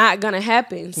just not going to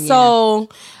happen. So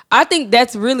I think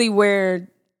that's really where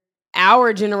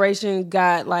our generation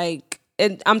got like,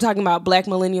 and I'm talking about black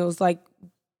millennials, like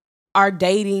our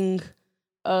dating,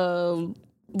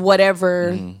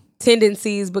 whatever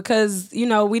tendencies, because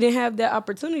we didn't have that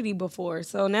opportunity before.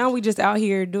 So now we just out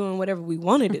here doing whatever we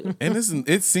want to do. And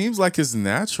it seems like it's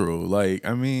natural. Like,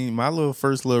 I mean, my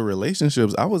first little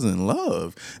relationships, I was in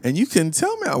love. And you couldn't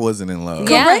tell me I wasn't in love.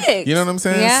 Yeah. Correct. You know what I'm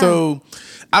saying? Yeah. So,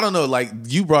 I don't know. Like,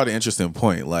 you brought an interesting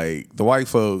point. Like, the white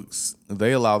folks,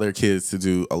 they allow their kids to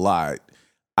do a lot.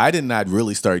 I did not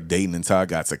really start dating until I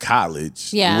got to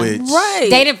college. Yeah. Which, Right.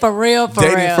 Dating for real,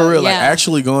 Dating for real, like Yeah.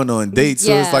 actually going on dates.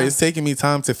 So it's Yeah. like it's taking me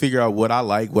time to figure out what I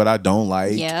like, what I don't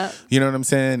like. Yep. You know what I'm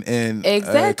saying? And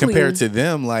Exactly. compared to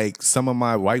them, like some of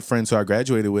my white friends who I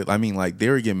graduated with, I mean, like they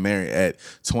were getting married at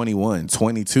 21,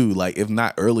 22, like if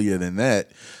not earlier than that.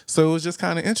 So it was just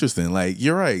kind of interesting. Like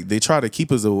you're right, they try to keep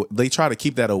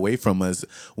that away from us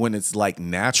when it's like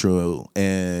natural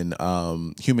and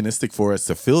humanistic for us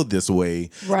to feel this way.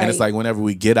 Right. And it's like whenever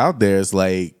we get out there, it's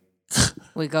like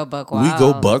We go buck wild. we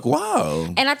go buck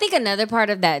wild. And I think another part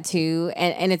of that too,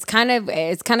 and it's kind of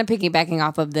piggybacking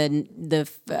off of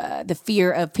the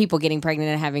fear of people getting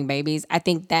pregnant and having babies. I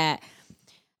think that,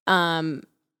 and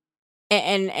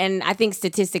I think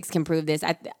statistics can prove this.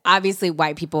 Obviously,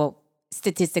 white people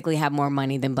statistically have more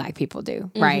money than black people do,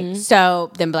 right?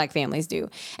 So than black families do,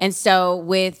 and so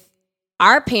with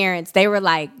our parents, they were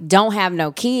like, "Don't have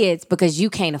no kids because you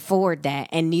can't afford that,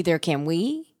 and neither can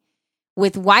we."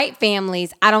 With white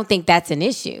families, I don't think that's an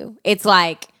issue. It's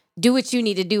like, do what you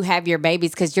need to do, have your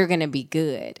babies because you're going to be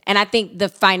good. And I think the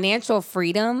financial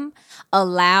freedom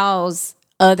allows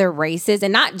other races,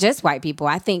 and not just white people.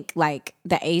 I think like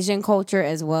the Asian culture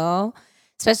as well,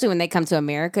 especially when they come to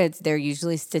America, they're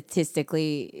usually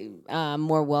statistically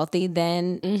more wealthy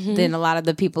than a lot of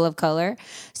the people of color.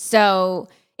 So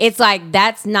it's like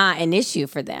that's not an issue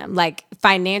for them. Like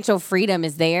financial freedom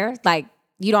is there. Like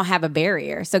you don't have a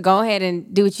barrier. So go ahead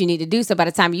and do what you need to do. So by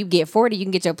the time you get 40, you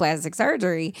can get your plastic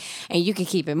surgery and you can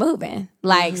keep it moving.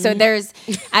 Like, so there's,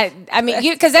 I mean,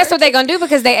 because that's what they're going to do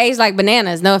because they age like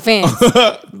bananas, no offense.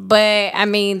 But I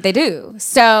mean, they do.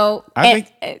 So I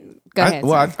think go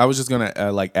ahead. I was just gonna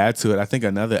add to it. I think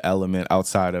another element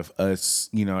outside of us,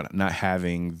 not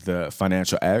having the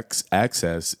financial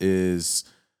access is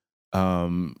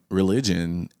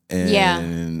religion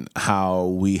and how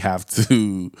we have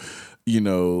to,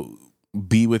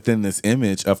 be within this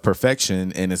image of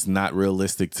perfection, and it's not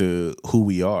realistic to who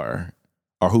we are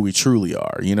or who we truly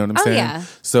are. You know what I'm saying? Yeah.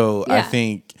 So I Yeah.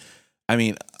 think, I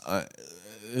mean.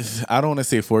 I don't want to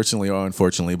say fortunately or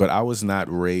unfortunately, but I was not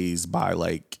raised by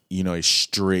a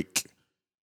strict,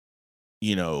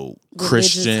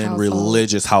 Christian household.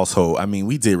 religious household. I mean,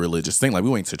 we did religious things. Like we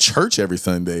went to church every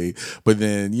Sunday, but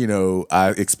then,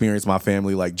 I experienced my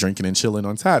family like drinking and chilling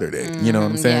on Saturday. You know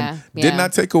what I'm saying? yeah. Did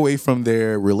not take away from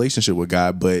their relationship with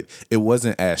God, but it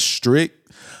wasn't as strict.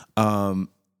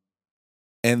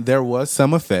 And there was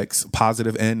some effects,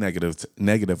 positive and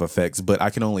negative effects, but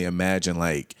I can only imagine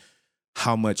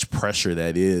how much pressure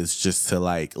that is just to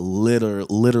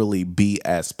literally be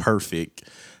as perfect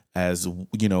as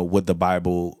what the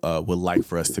Bible would like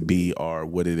for us to be or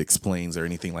what it explains or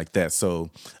anything like that. So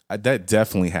that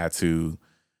definitely had to,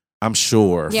 I'm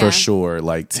sure, for sure,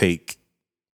 take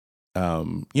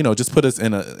just put us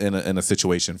in a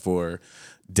situation for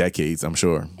decades, I'm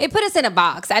sure. It put us in a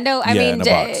box. I know. I Yeah, in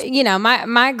mean, a box.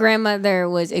 my grandmother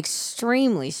was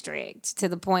extremely strict to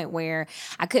the point where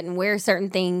I couldn't wear certain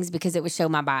things because it would show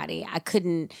my body. I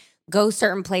couldn't go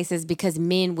certain places because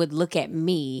men would look at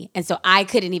me, and so I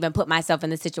couldn't even put myself in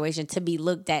the situation to be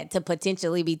looked at, to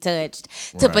potentially be touched,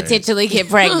 to Right. potentially get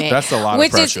pregnant. That's a lot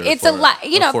of pressure it's for a lot,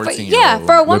 a for 14-year-old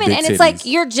for a with woman, big and it's like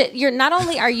titties. you're not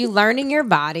only are you learning your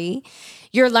body.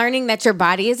 You're learning that your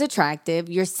body is attractive.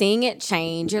 You're seeing it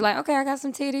change. You're like, okay, I got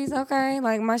some titties. Okay,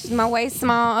 like my waist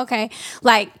small. Okay,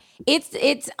 like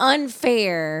it's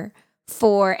unfair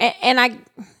and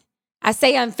I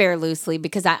say unfair loosely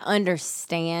because I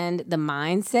understand the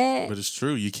mindset. But it's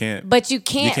true. You can't. But you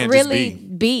can't just really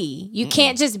be. be. You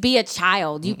can't just be a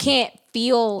child. You can't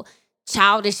feel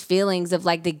childish feelings of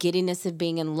like the giddiness of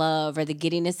being in love or the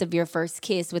giddiness of your first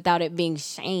kiss without it being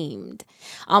shamed.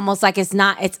 Almost like it's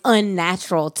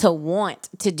unnatural to want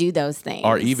to do those things.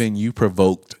 Or even you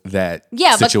provoked that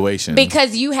situation.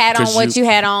 Because you had on what you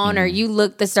had on or you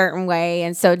looked a certain way.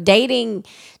 And so dating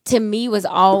to me was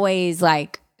always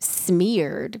like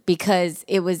smeared because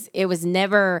it was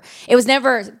never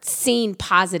seen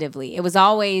positively. It was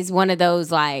always one of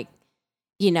those like,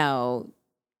 you know,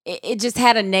 it just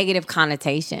had a negative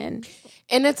connotation.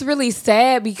 And it's really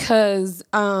sad because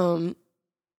I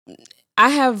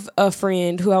have a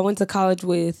friend who I went to college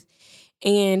with,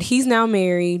 and he's now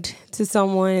married to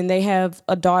someone and they have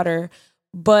a daughter.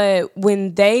 But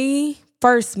when they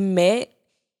first met,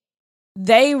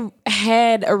 they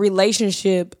had a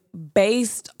relationship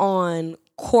based on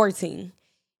courting.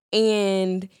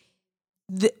 And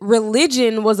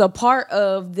religion was a part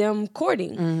of them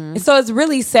courting. And so it's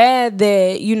really sad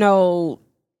that, you know,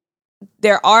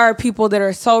 there are people that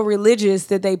are so religious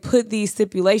that they put these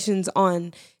stipulations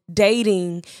on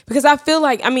dating. Because I feel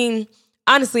like, I mean,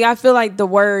 honestly, I feel like the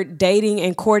word dating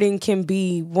and courting can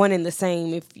be one and the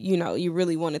same if, you know, you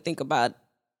really want to think about,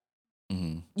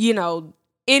 you know,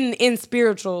 in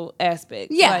spiritual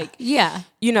aspects. Yeah. Like, yeah.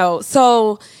 you know,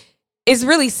 so it's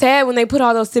really sad when they put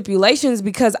all those stipulations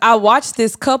because I watched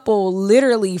this couple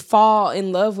literally fall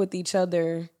in love with each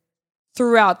other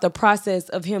throughout the process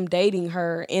of him dating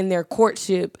her in their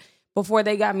courtship before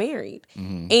they got married.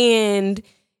 And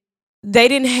they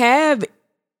didn't have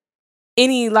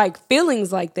any like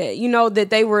feelings like that, you know,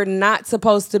 that they were not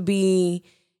supposed to be,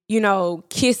 you know,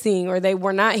 kissing, or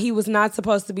he was not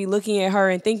supposed to be looking at her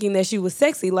and thinking that she was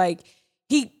sexy. Like,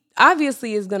 he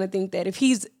obviously is going to think that if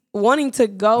he's wanting to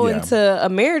go into a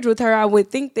marriage with her, I would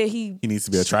think that he needs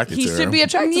to be attracted to her. He should be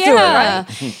attracted to her, right?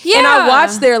 Yeah. And I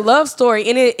watched their love story,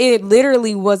 and it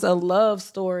literally was a love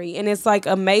story. And it's like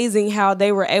amazing how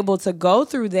they were able to go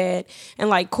through that and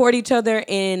like court each other,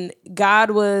 and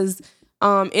God was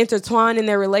intertwined in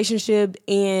their relationship,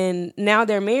 and now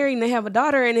they're married and they have a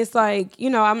daughter. And it's like, you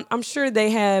know, I'm sure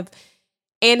they have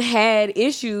and had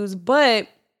issues, but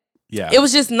it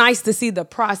was just nice to see the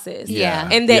process.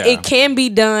 And that it can be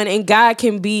done and God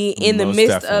can be in the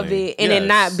midst of it and it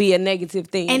not be a negative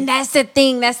thing. And that's the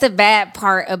thing. That's the bad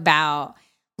part about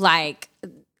like,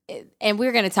 and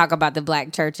we're going to talk about the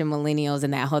Black church and millennials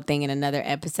and that whole thing in another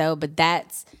episode. But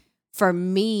that's, for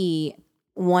me,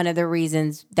 one of the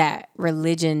reasons that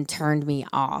religion turned me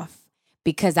off,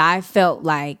 because I felt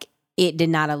like it did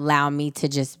not allow me to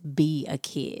just be a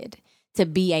kid, to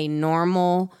be a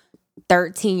normal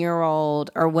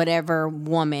 13-year-old or whatever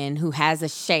woman who has a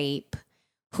shape,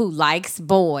 who likes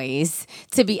boys,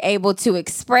 to be able to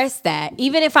express that,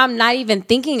 even if I'm not even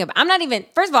thinking of,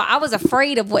 first of all, I was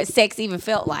afraid of what sex even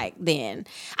felt like then.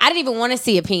 I didn't even want to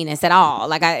see a penis at all.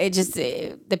 Like,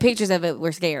 the pictures of it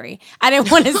were scary. I didn't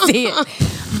want to see it.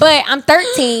 But I'm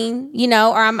 13, you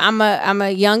know, or I'm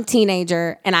a young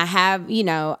teenager, and I have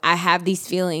these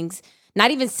feelings, not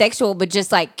even sexual, but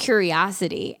just like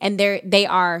curiosity. And they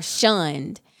are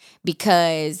shunned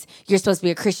because you're supposed to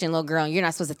be a Christian little girl and you're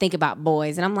not supposed to think about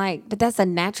boys. And I'm like, but that's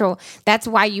that's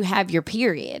why you have your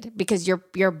period, because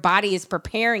your body is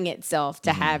preparing itself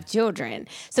to have children.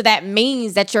 So that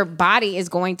means that your body is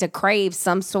going to crave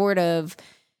some sort of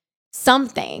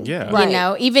something, you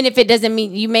know, even if it doesn't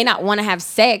mean you may not want to have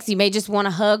sex, you may just want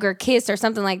to hug or kiss or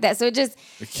something like that. So it just,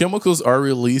 the chemicals are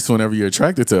released whenever you're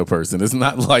attracted to a person. It's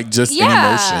not like just an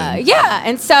emotion.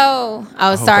 And so,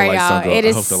 sorry, y'all.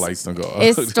 I hope the lights don't go off.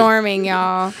 It's storming,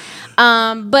 y'all.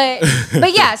 But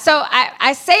yeah, so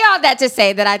I say all that to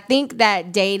say that I think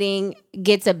that dating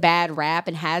gets a bad rap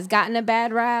and has gotten a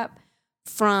bad rap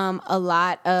from a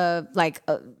lot of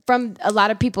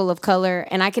people of color,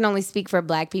 and I can only speak for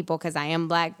Black people because I am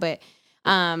Black, but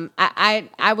I'm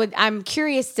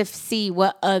curious to see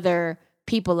what other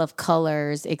people of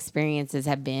color's experiences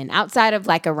have been outside of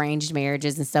like arranged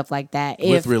marriages and stuff like that.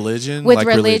 With religion? With like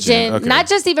religion. Okay. Not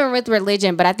just even with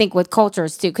religion, but I think with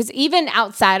cultures too. Because even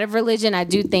outside of religion, I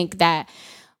do think that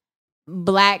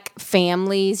Black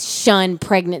families shun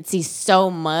pregnancy so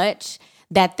much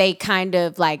that they kind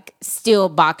of like still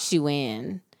box you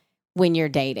in when you're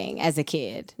dating as a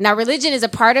kid. Now, religion is a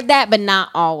part of that, but not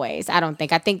always, I don't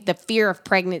think. I think the fear of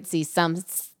pregnancy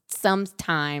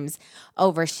sometimes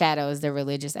overshadows the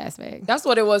religious aspect. That's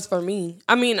what it was for me.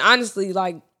 I mean, honestly,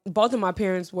 like, both of my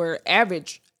parents were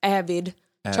avid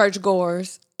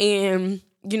churchgoers and,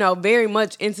 you know, very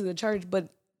much into the church. But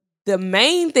the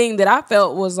main thing that I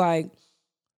felt was like,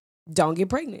 don't get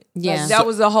pregnant. Yeah. Like, that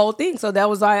was the whole thing. So that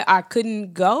was why I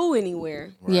couldn't go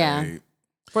anywhere Yeah. Right.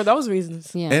 for those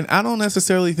reasons. Yeah. And I don't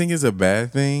necessarily think it's a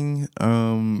bad thing,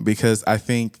 because I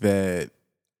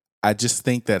just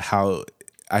think that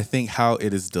how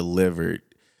it is delivered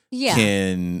Yeah.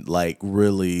 can like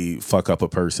really fuck up a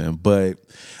person. But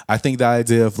I think the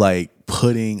idea of like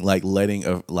letting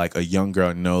a young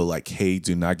girl know like, hey,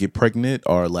 do not get pregnant,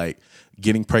 or like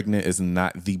getting pregnant is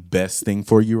not the best thing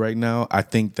for you right now. I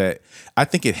think it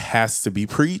has to be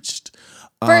preached.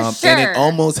 For sure. And it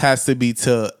almost has to be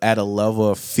at a level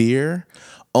of fear,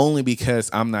 only because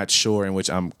I'm not sure, in which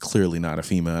I'm clearly not a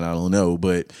female and I don't know,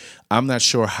 but I'm not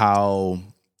sure how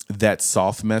that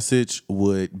soft message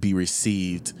would be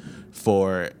received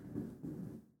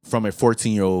from a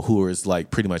 14-year-old who is like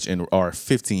pretty much or a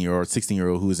 15-year-old,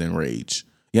 16-year-old who is enraged.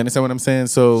 You understand what I'm saying?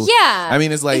 So Yeah. I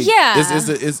mean, it's like,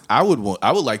 I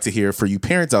would like to hear for you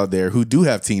parents out there who do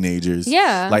have teenagers.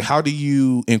 Yeah. Like, how do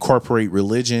you incorporate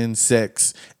religion,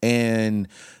 sex, and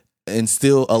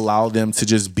still allow them to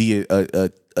just be a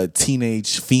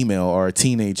teenage female or a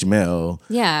teenage male?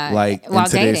 Yeah. Like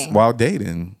while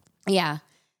dating. Yeah.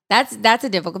 That's a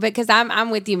difficult, because I'm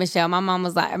with you, Michelle. My mom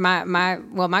was like,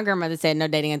 my grandmother said no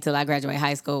dating until I graduate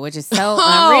high school, which is so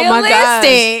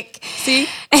unrealistic. See?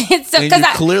 And so, And you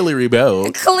clearly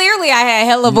rebelled. Clearly I had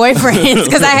hella boyfriends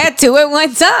because I had two at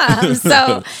one time.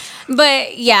 So,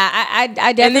 but yeah, I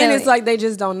definitely. And then it's like they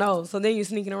just don't know. So then you're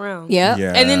sneaking around. Yep.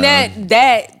 Yeah. And then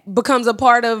that becomes a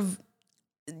part of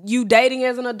you dating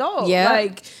as an adult. Yeah.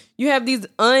 Like you have these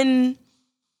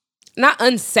not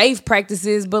unsafe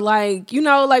practices, but like, you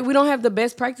know, like we don't have the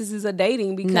best practices of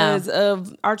dating because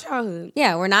of our childhood.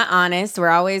 Yeah, we're not honest. We're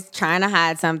always trying to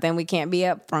hide something. We can't be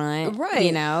upfront. Right.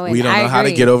 You know, We don't know how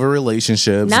to get over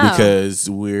relationships No. because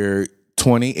we're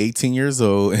 20, 18 years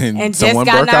old and just someone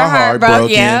gotten broke our our heart heart broke, broken,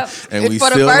 yep. and we For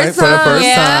the still first went for the time. first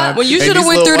Yeah. time. When you And should have these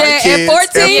went little through white that at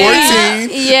kids 14. At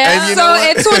 14. Yeah. And you know So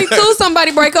what? at 22,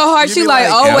 somebody break her heart. You She be like,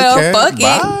 oh well, okay, fuck it.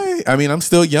 bye. I mean, I'm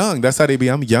still young. That's how they be.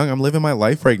 I'm young. I'm living my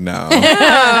life right now.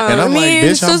 And I'm like,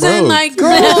 bitch, I'm Susan, broke. like,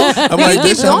 girl, I'm like,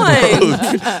 keep bitch, I'm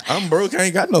going. broke. I'm broke. I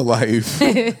ain't got no life.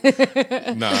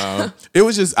 Nah. It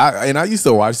was just, I used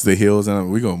to watch The Hills,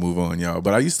 and we're going to move on, y'all.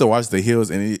 But I used to watch The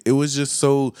Hills, and it was just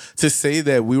so, to say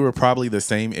that we were probably the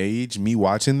same age, me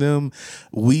watching them,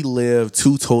 we lived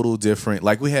two total different,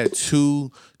 like we had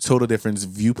two total different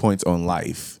viewpoints on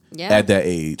life. Yeah. At that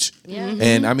age. Yeah.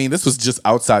 And I mean, this was just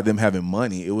outside them having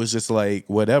money. It was just like,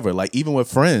 whatever. Like, even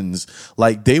with friends,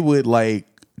 like, they would, like,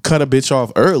 cut a bitch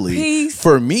off early. Peace.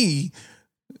 For me,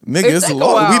 nigga, it's take a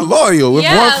loyal. while. We loyal. If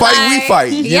one fight, we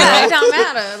fight. You Yeah, know? it don't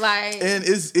matter. Like, And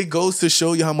it goes to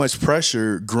show you how much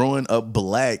pressure growing up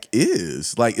black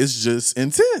is. Like, it's just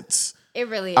intense. it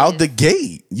really Out is. the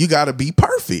gate, you got to be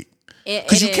perfect.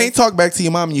 Because It you is. can't talk back to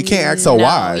your mom and you can't ask her No,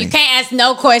 why. You can't ask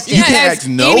no questions. You can't ask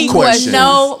no any questions.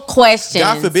 No questions.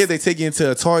 God forbid they take you into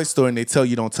a toy store and they tell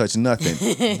you don't touch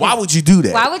nothing. Why would you do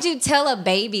that? Why would you tell a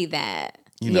baby that?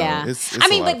 You know, yeah. it's I a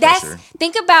mean, lot but of that's, pressure.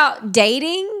 think about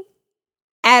dating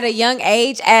at a young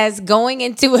age as going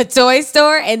into a toy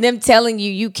store and them telling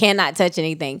you cannot touch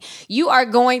anything. You are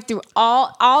going through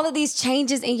all of these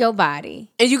changes in your body.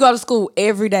 And you go to school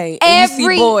every day. And you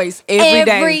see boys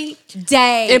every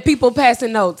day. And people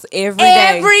passing notes every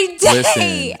day. Every day. Listen,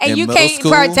 and in you middle can't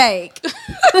school- partake.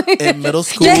 In middle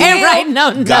school, Yeah, right.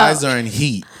 No. guys are in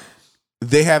heat.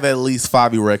 They have at least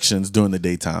 5 erections during the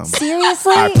daytime.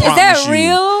 Seriously? I Is that promise you.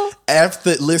 real?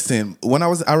 Listen,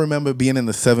 I remember being in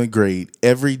the 7th grade,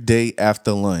 every day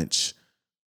after lunch,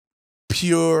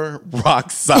 pure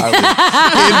rock solid in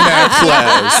math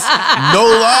class. No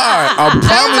lie. I promise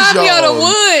Remind me of the y'all.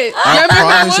 wood. I Remember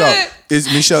promise the y'all. wood?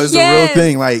 It's Michelle, it's Yes. the real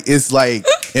thing. Like, it's like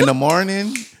in the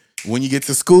morning, when you get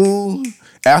to school,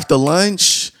 after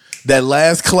lunch, that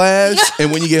last class,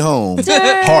 and when you get home. And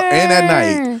at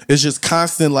night. It's just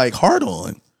constant, like, hard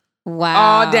on.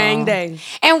 Wow. All dang day.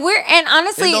 And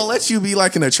honestly, It don't let you be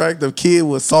like an attractive kid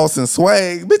with sauce and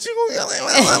swag. Bitch, you gonna get like, you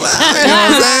know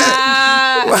what I'm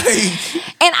saying? Like,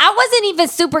 and I wasn't even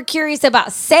super curious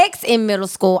about sex in middle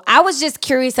school. I was just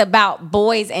curious about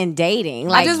boys and dating.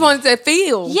 Like, I just wanted to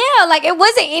feel. yeah, like it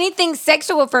wasn't anything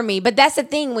sexual for me. But that's the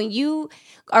thing, when you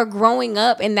are growing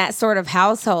up in that sort of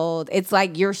household, it's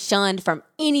like you're shunned from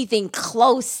anything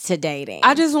close to dating.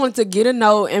 I just wanted to get a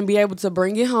note and be able to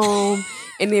bring it home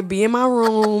and then be in my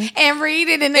room and read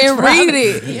it and read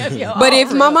it. But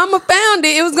if my mama found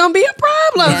it, it was gonna be a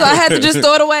problem. So I had to just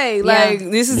throw it away. Like,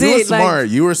 this is you were it. Like, smart.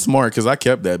 You were smart because I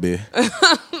kept that bit.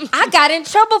 I got in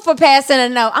trouble for passing a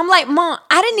note. I'm like, Mom,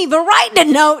 I didn't even write the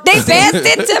note. They passed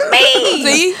it to me.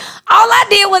 See? All I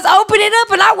did was open it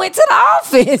up and I went to the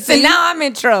office. And now I'm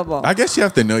in trouble. I guess you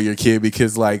have to know your kid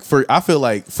because, like, I feel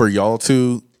like for y'all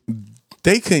too,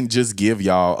 they couldn't just give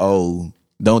y'all,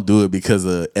 don't do it because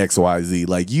of XYZ.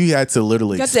 Like, you had to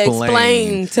literally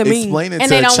explain to me. Explain it And to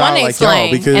they a don't child want to like explain.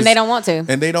 y'all because And they don't want to.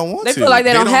 And they don't want They to. feel like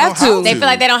they don't have know how to. They feel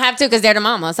like they don't have to because they're the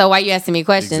mama. So why you asking me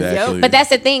questions? Exactly. But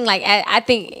that's the thing. Like, I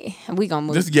think we gonna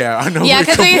move. I know. Yeah,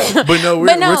 but no,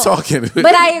 we're talking.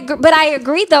 But I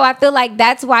agree though. I feel like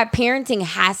that's why parenting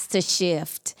has to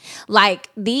shift. Like,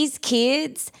 these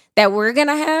kids that we're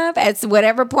gonna have at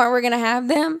whatever point we're gonna have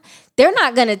them, they're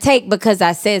not gonna take because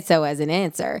I said so as an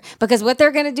answer. Because what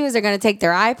they're gonna do is they're gonna take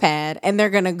their iPad and they're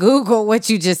gonna Google what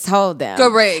you just told them.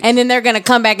 Correct. And then they're gonna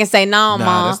come back and say, "No,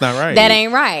 mom, that's not right. That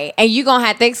ain't right." And you gonna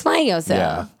have to explain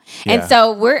yourself. Yeah. And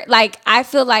so we're like, I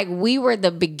feel like we were the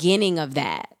beginning of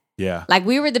that. Yeah. Like,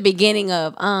 we were the beginning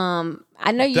of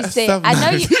I know you That said stuff I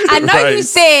know not you I know right. you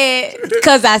said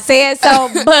because I said so,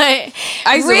 but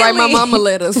I used to write my really- mama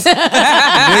letters. Nigga,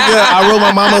 I wrote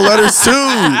my mama letters too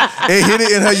and hit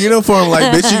it in her uniform. Like,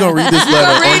 bitch, you gonna read this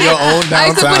letter on your own downtime. I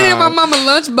used to put it in my mama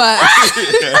lunchbox.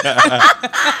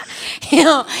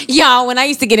 Y'all, when I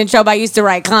used to get in trouble, I used to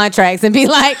write contracts and be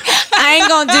like, I ain't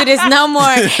gonna do this no more.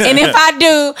 And if I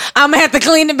do, I'm gonna have to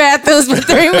clean the bathrooms for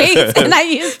 3 weeks. And I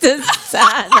used to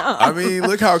sign them. I mean,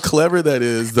 look how clever that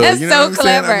is, though. That's you know so what I'm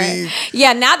saying? clever. I mean,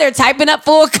 Yeah, now they're typing up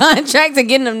full contracts and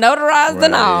getting them notarized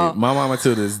and all. right. My mama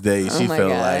to this day, she my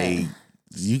felt God. like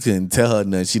you couldn't tell her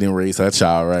nothing. She didn't raise her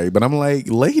child right. But I'm like,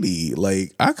 lady,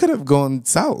 like, I could have gone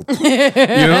south. You know what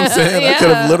I'm saying? I could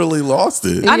Yeah. have literally lost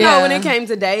it. I know Yeah. when it came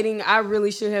to dating, I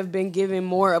really should have been given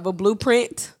more of a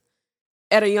blueprint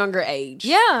at a younger age.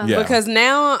 Yeah. Yeah. Because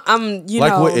now I'm,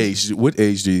 Like, what age? What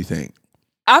age do you think?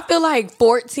 I feel like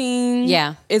 14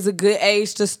 Yeah. is a good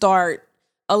age to start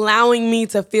allowing me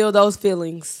to feel those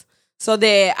feelings so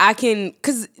that I can,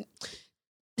 because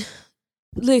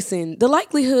listen, the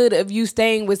likelihood of you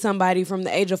staying with somebody from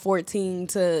the age of 14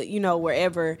 to,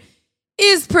 wherever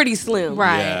is pretty slim.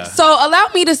 Right. Yeah. So allow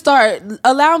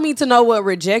me to know what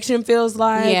rejection feels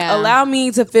like. Yeah. Allow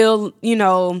me to feel,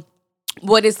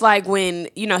 what it's like when,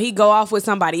 he go off with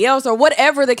somebody else or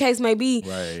whatever the case may be.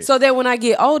 Right. So that when I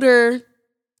get older,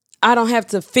 I don't have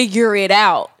to figure it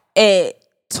out at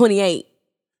 28,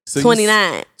 So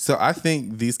 29. So I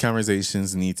think these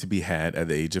conversations need to be had at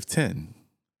the age of 10.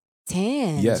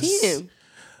 10. Yes. 10.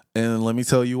 And let me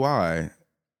tell you why.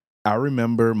 I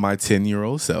remember my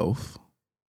 10-year-old self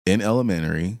in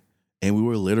elementary, and we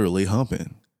were literally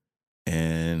humping.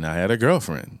 And I had a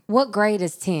girlfriend. What grade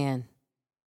is 10?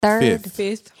 Third? Fifth.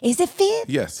 Fifth, Is it fifth?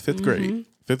 Yes, fifth grade.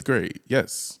 Fifth grade,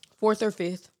 yes. fourth or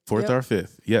fifth. Fourth Yep. or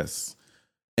fifth, yes.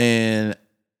 And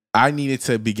I needed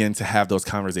to begin to have those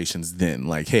conversations then.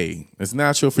 Like, hey, it's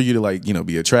natural for you to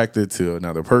be attracted to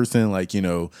another person. Like,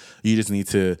 you just need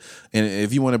to, and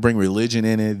if you want to bring religion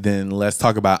in it, then let's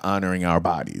talk about honoring our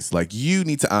bodies. Like, you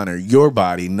need to honor your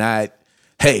body, not,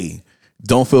 hey,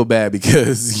 don't feel bad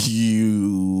because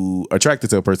you attracted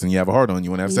to a person, you have a heart on, you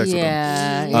want to have sex with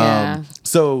them. Yeah.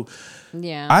 So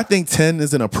Yeah. I think 10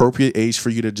 is an appropriate age for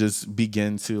you to just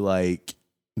begin to like,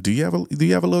 do you have a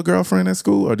little girlfriend at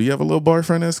school or do you have a little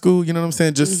boyfriend at school? You know what I'm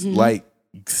saying? Just like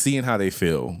seeing how they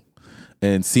feel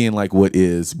and seeing like what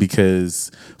is,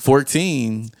 because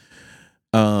 14,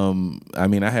 I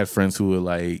mean, I had friends who were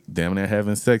like damn near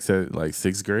having sex at like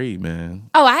 6th grade, man.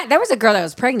 Oh, there was a girl that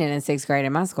was pregnant in 6th grade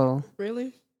in my school.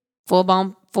 Really? Full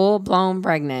blown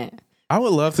pregnant. I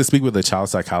would love to speak with a child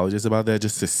psychologist about that,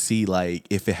 just to see like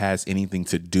if it has anything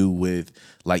to do with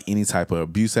like any type of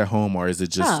abuse at home, or is it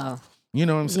just you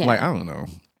know what I'm saying? Yeah. Like, I don't know.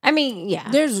 I mean, yeah.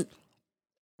 There's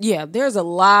a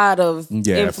lot of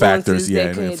Factors,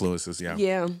 that could- influences,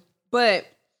 Yeah. But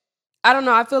I don't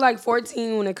know. I feel like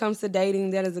 14, when it comes to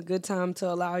dating, that is a good time to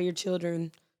allow your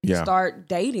children to start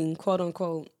dating, quote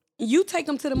unquote. You take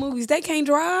them to the movies. They can't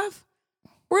drive.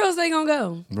 Where else they gonna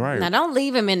go? Right. Now, don't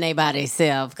leave them in there by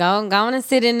themselves. Go on and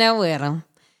sit in there with them.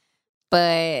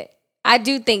 But I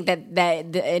do think that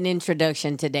an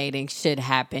introduction to dating should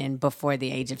happen before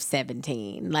the age of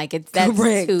 17. Like, that's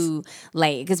Correct. too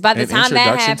late. Because by the An time that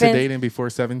introduction to happens, dating before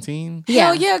 17?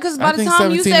 Hell yeah, because by I the think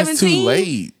time you 17 is 17, too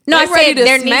late. no, I they ready said to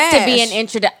there needs to be an smash.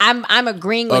 introduction. I'm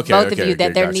agreeing with Okay, both of okay, you that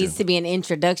okay, there gotcha. needs to be an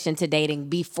introduction to dating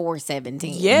before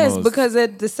 17. Yes, Most- because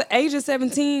at the age of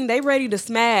 17, they ready to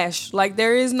smash. Like,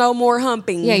 there is no more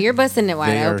humping. Yeah, you're busting it wide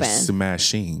They are open.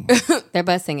 smashing. They're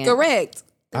busting it. correct.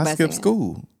 I busting skipped it.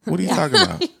 school. What are you talking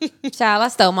about? Child, I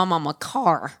stole my mama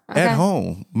car. Okay? At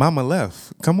home. Mama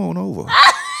left. Come on over.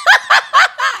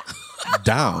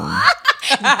 Down.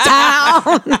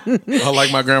 Down. Or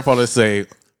like my grandfather say,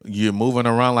 You're moving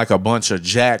around like a bunch of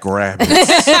jackrabbits.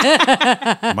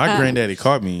 My granddaddy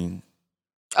caught me.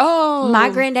 Oh, My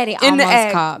granddaddy in the almost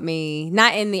act. caught me.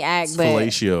 Not in the act, but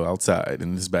Fellatio outside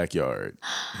in his backyard.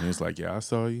 And he was like, yeah, I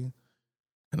saw you.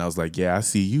 And I was like, yeah, I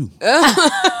see you.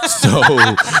 So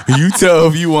you tell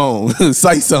if you won't.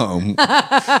 Say something.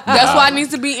 That's why it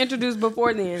needs to be introduced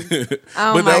before then.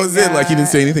 Oh But that was it. Like, he didn't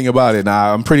say anything about it.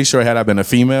 Now, I'm pretty sure had I been a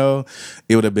female,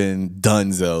 it would have been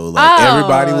donezo. Like, Oh,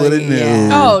 everybody would have yeah.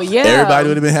 knew. Oh, yeah. Everybody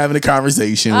would have been having a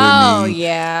conversation Oh with me.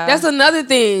 yeah. That's another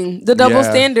thing. The double Yeah,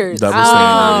 standards. double Oh,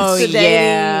 standards. To dating,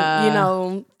 yeah. you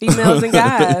know, females and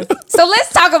guys. So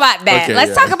let's talk about that. Okay, Let's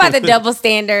yeah. talk about the double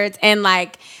standards and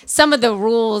like some of the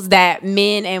rules that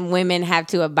men and women have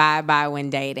to abide by when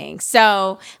dating.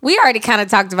 So we already kind of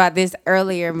talked about this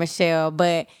earlier, Michelle,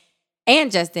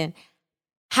 and Justin.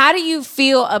 How do you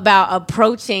feel about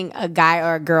approaching a guy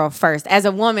or a girl first? As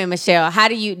a woman, Michelle,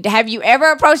 have you ever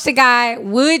approached a guy?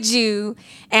 Would you?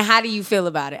 And how do you feel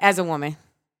about it as a woman?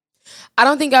 I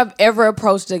don't think I've ever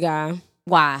approached a guy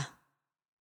Why?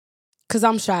 because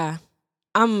I'm shy.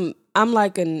 I'm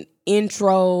like an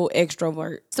intro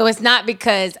extrovert. So it's not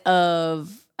because of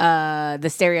the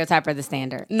stereotype or the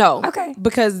standard. No. Okay.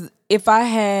 Because if I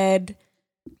had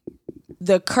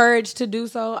the courage to do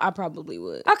so, I probably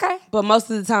would. Okay. But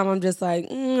most of the time, I'm just like,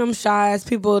 I'm shy as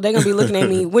people. They're going to be looking at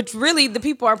me, which really the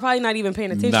people are probably not even paying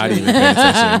attention Not to even me. paying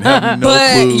attention. Have no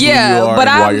But clue who you yeah, are but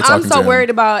and why I'm you're talking so to him. worried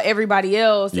about everybody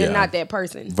else Yeah. and not that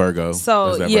person. Virgo.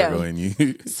 So, There's that yeah. Virgo in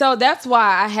you. So that's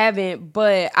why I haven't,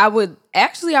 but I would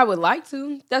like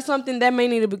to. That's something that may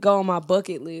need to go on my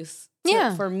bucket list.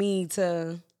 Yeah. For me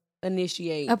to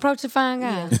initiate. Approach a fine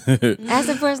guy. Ask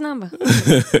him for his number.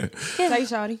 Say,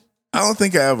 shawty. I don't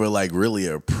think I ever like really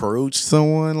approached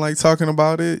someone like talking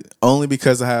about it, only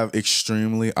because I have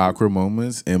extremely awkward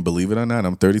moments. And believe it or not,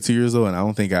 I'm 32 years old, and I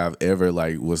don't think I've ever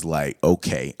like was like,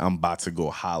 okay, I'm about to go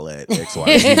holla at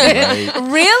XYZ.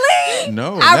 Right? Really?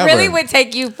 No, I never. really would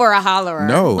take you for a hollerer.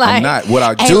 No, Like, I'm not. What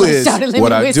I "Hey, do let's is, start a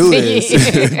what I do whiskey."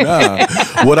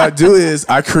 is, what I do is,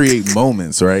 I create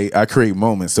moments, right? I create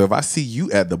moments. So if I see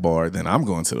you at the bar, then I'm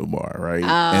going to the bar, right?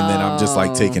 And then I'm just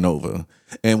like taking over.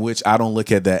 In which I don't look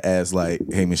at that as like,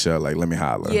 hey Michelle, like let me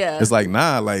holler. Yeah. It's like,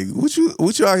 nah, like what you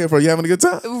out here for? You having a good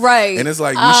time? Right. And it's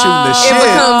like we shooting the shit. It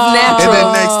becomes natural. And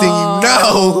then next thing you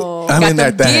know, I'm Got in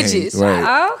that them thing. digits.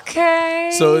 Right.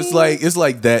 Okay. So it's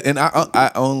like that, and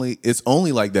it's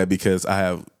only like that because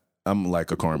I'm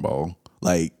like a cornball,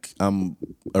 like I'm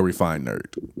a refined nerd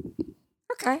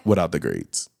okay. without the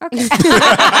grades.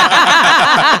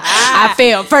 I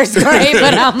failed first grade,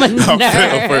 but I'm a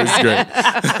nerd. First grade.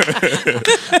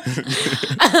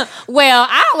 Well,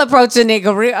 I'll approach a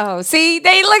nigga real. Oh, see,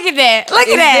 they look at that. Look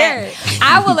at that.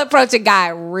 I will approach a guy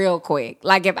real quick.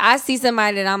 Like if I see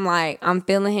somebody that I'm like, I'm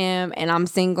feeling him and I'm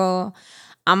single,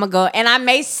 I'm gonna go. And I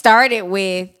may start it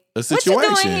with, A what you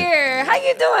situation. doing here? How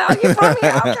you doing? Oh, you from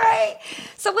here? Okay.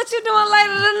 So what you doing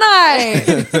later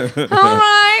tonight? All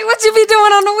right. What you be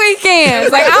doing on the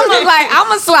weekends? Like I'm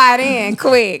gonna slide in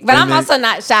quick, but And I'm then- also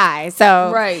not shy.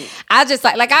 So Right. I just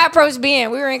like I approached Ben.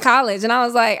 We were in college, and I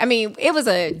was like, I mean, it was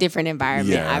a different environment,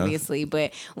 Yeah. obviously.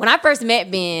 But when I first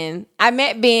met Ben, I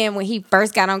met Ben when he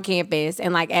first got on campus,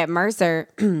 and like at Mercer,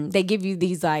 they give you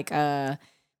these like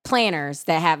planners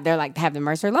that have the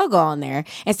Mercer logo on there.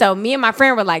 And so me and my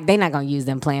friend were like, they not gonna use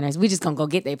them planners. We just gonna go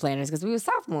get their planners because we were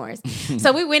sophomores.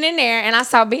 So we went in there and I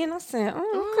saw Ben. I said,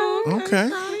 oh, okay. Okay.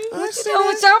 What you doing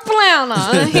with your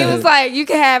planner? He was like, you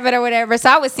can have it or whatever.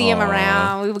 So I would see him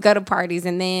around. We would go to parties.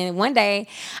 And then one day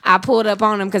I pulled up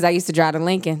on him because I used to drive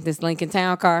this Lincoln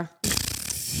Town car.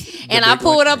 And I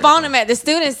pulled up on him at the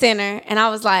student center and I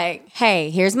was like, hey,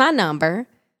 here's my number.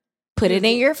 Put it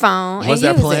in your phone. Was and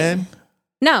that use planned? it.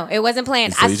 No, it wasn't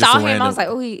planned. So I you just saw a him. I random- was like,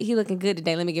 oh, he looking good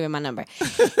today. Let me give him my number.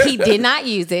 He did not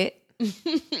use it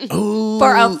Ooh.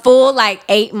 for a full like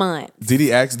 8 months. Did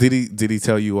he ask? Did he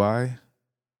tell you why?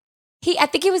 I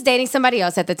think he was dating somebody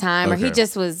else at the time, or he Okay.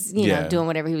 just was, you know, Yeah. doing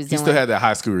whatever he was He doing. still had that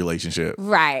high school relationship.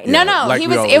 Right. Yeah, No. like He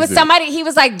we was. always It was do. somebody. He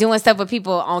was like doing stuff with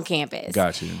people on campus.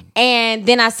 Got you. And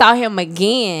then I saw him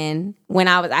again when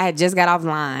I had just got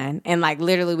offline, and like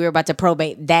literally we were about to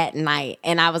probate that night,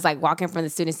 and I was like walking from the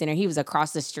student center. He was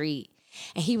across the street,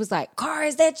 and he was like, "Car,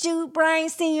 is that you? Brian,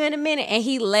 seen you in a minute." And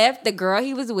he left the girl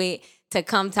he was with to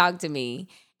come talk to me.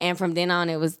 And from then on,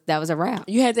 that was a wrap.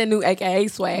 You had that new AKA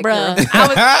swag. Bruh, girl.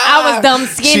 I was dumb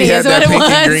skinny She had is what that it pink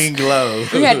was. and green glow.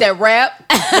 You had that rap,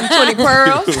 them 20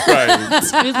 pearls. right.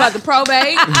 You was about to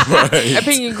probate. That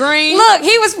pink and green. Look,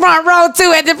 he was front row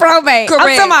too at the probate. I'm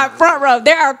Correct. talking about front row.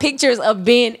 There are pictures of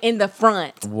Ben in the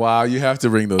front. Wow, you have to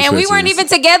bring those. And we weren't pictures.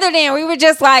 even together then. We were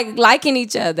just like liking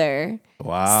each other.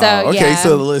 Wow. So, okay, yeah.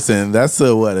 so listen, that's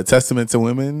a testament to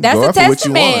women. That's Go a after what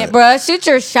you testament, want. bruh. Shoot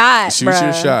your shot, Shoot your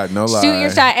bruh. shot, no lie. Shoot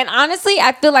your shot. And honestly,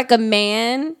 I feel like a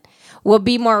man will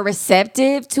be more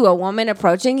receptive to a woman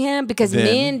approaching him because Then-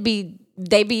 men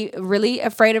be really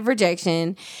afraid of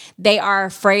rejection. They are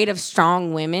afraid of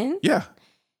strong women, Yeah.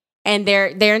 and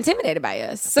they're intimidated by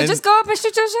us. So And- just go up and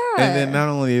shoot your shot. And then not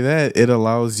only that, it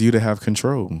allows you to have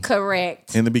control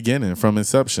Correct. in the beginning from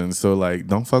inception. So like,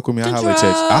 don't fuck with me. I hollered at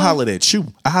Control. you. I hollered at you.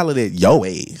 I hollered at your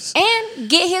ass. And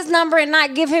get his number and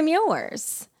not give him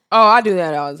yours. Oh, I do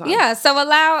that all the time. Yeah, so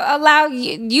allow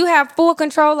you have full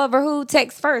control over who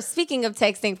texts first. Speaking of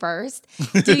texting first,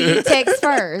 do you text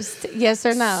first? Yes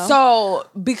or no? So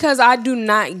because I do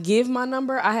not give my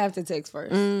number, I have to text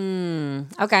first.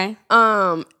 Okay.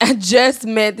 I just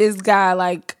met this guy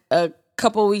like a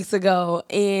couple weeks ago,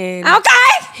 and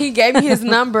Okay. he gave me his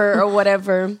number or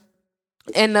whatever,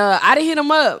 and I didn't hit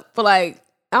him up for like,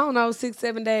 I don't know,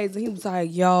 6-7 days, and he was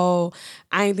like, "Yo,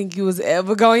 I didn't think you was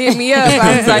ever gonna hit me up."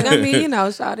 I was like,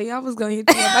 shawty, I was gonna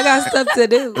hit you up. I got stuff to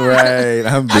do. Right.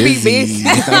 I'm I be busy. busy.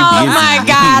 I'm Oh busy. my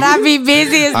God, I be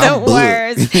busy as the I'm booked.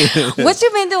 worst. What you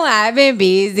been doing? I've been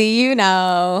busy, you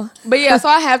know. But yeah, so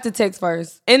I have to text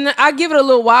first, and I give it a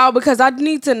little while because I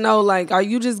need to know, like, are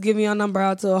you just giving your number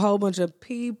out to a whole bunch of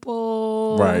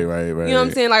people? Right. You know what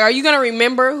I'm saying? Like, are you gonna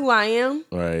remember who I am?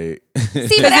 Right. See, but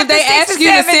Because if after they 6 ask or you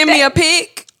to 7 send me days- a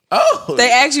pic, Oh, they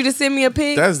ask you to send me a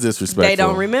pic, that's disrespectful. they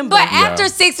don't remember. But after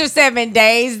 6 or 7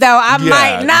 days, though, I Yeah,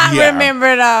 might not yeah.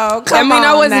 remember though. I Come mean,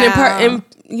 I on wasn't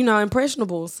now.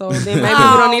 impressionable, so then maybe we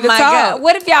don't need to my talk. God.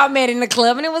 What if y'all met in the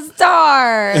club and it was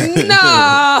dark?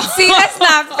 No. See, that's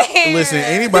not fair. Listen,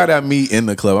 anybody I meet in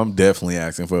the club, I'm definitely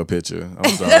asking for a picture.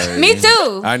 I'm sorry. Me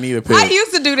too. I need a picture. I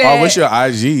used to do that. Oh, what's your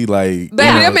IG? Like, Baby, you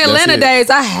know, them that's Atlanta it. days,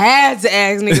 I had to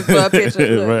ask niggas for a picture.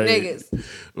 Look, Right. niggas.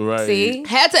 Right. See?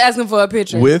 Had to ask them for a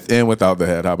picture. With and without the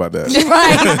hat. How about that?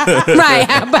 Right. Right.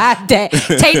 How about that?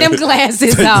 Take them glasses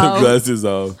Take the off. glasses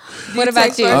off. What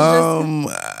about text you?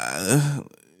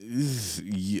 first?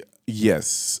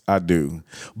 Yes, I do.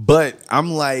 But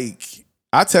I'm like,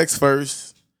 I text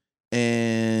first,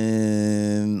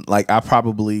 and like I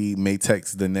probably may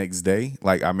text the next day.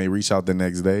 Like I may reach out the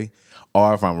next day,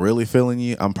 or if I'm really feeling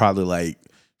you, I'm probably like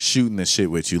shooting the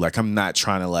shit with you. Like I'm not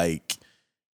trying to like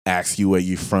ask you where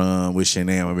you from, what's your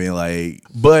name, and being like,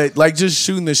 but like just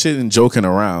shooting the shit and joking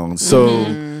around.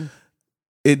 So.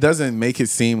 It doesn't make it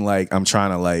seem like I'm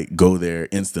trying to like go there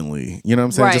instantly. You know what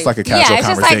I'm saying? Right. Just like a Yeah, casual it's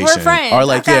just like conversation. we're friends. Or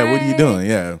like, yeah, what are you Okay. doing?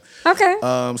 Yeah.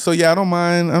 Okay. So yeah, I don't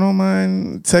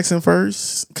mind texting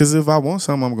first. Cause if I want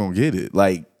something, I'm gonna get it.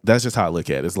 Like that's just how I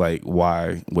look at it. It's like,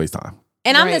 why waste time?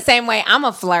 And I'm the Right. same way. I'm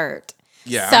a flirt.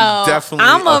 Yeah, So I'm definitely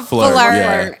I'm a flirt.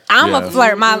 Yeah. I'm Yeah. a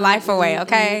flirt my life away,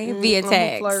 okay? Via I'm a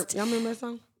text. flirt. Y'all remember that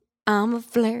song? I'm a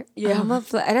flirt. Yeah. I'm a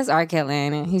flirt. That's R. Kelly,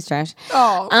 ain't it? He's trash.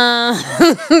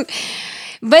 Oh.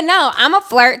 But no, I'm a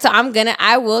flirt, so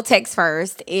I will text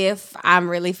first if I'm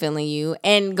really feeling you.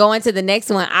 And going to the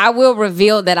next one, I will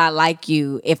reveal that I like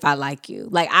you if I like you.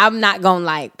 Like I'm not gonna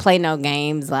like play no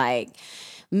games, like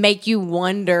make you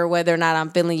wonder whether or not I'm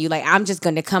feeling you. Like I'm just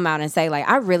gonna come out and say, like,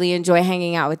 I really enjoy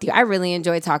hanging out with you. I really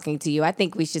enjoy talking to you. I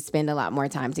think we should spend a lot more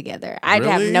time together. I'd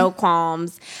have Really? no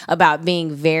qualms about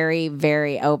being very,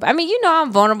 very open. I mean, you know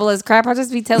I'm vulnerable as crap. I'll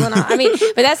just be telling I mean,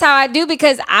 but that's how I do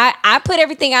because I put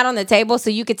everything out on the table so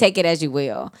you could take it as you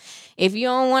will. If you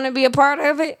don't want to be a part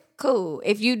of it, cool.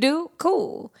 If you do,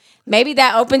 cool. Maybe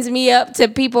that opens me up to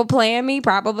people playing me,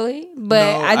 probably.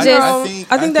 But No, I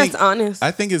just I think that's honest.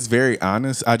 I think it's very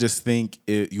honest. I just think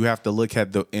you have to look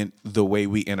at the way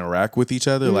we interact with each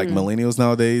other, like millennials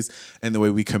nowadays, and the way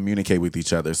we communicate with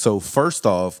each other. So first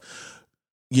off,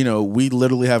 you know, we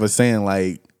literally have a saying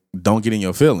like, "Don't get in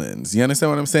your feelings." You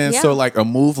understand what I'm saying? Yeah. So like a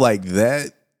move like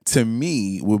that to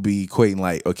me would be equating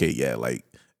like, okay, yeah, like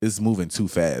it's moving too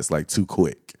fast, like too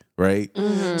quick, right?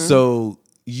 So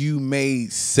you may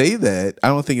say that. I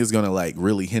don't think it's gonna like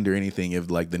really hinder anything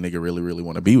if like the nigga really, really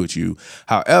want to be with you.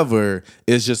 However,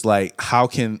 it's just like how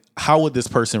would this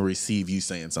person receive you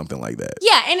saying something like that?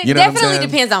 yeah, and it You know what I'm definitely saying?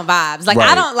 depends on vibes. Like I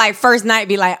Right. don't like first night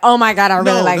be like, oh my God, I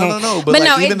really like him. no. But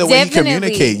like even it the way you definitely-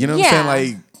 communicate, you know what I'm saying?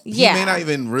 Like Yeah. he may not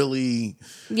even really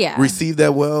yeah. receive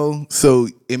that well, so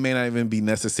it may not even be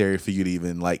necessary for you to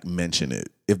even like mention it,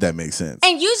 if that makes sense.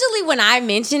 And usually when I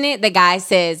mention it, the guy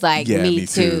says like, Yeah, me me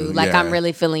too. too. Like Yeah. I'm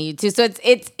really feeling you too. So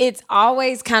it's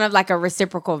always kind of like a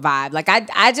reciprocal vibe. Like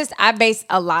I base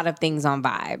a lot of things on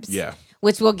vibes. Yeah.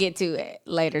 Which we'll get to it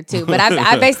later too. But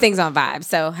I base things on vibes.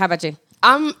 So how about you?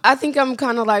 I think I'm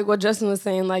kind of like what Justin was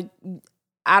saying. Like,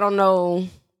 I don't know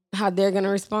how they're gonna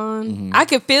respond. I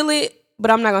can feel it, but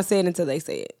I'm not gonna say it until they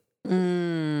say it.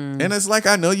 And it's like,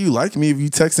 I know you like me if you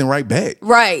texting right back.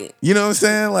 Right. You know what I'm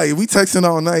saying? Like, if we texting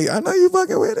all night, I know you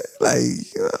fucking with it. Like,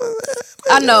 you know what I'm saying?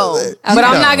 I know. But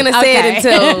I'm not going to say it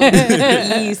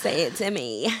until you say it to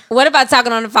me. What about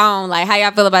talking on the phone? Like, how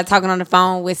y'all feel about talking on the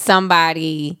phone with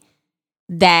somebody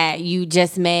that you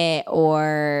just met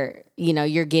or, you know,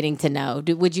 you're getting to know?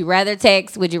 Would you rather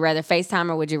text? Would you rather FaceTime,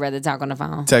 or would you rather talk on the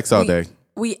phone? Text all day.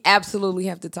 We absolutely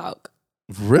have to talk.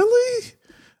 Really?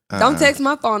 Don't text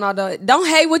my phone all day. Don't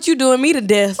hate what you doing me to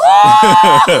death.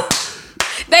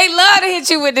 They love to hit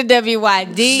you with the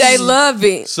WYD. They love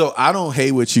it. So I don't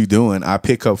hate what you doing. I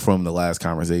pick up from the last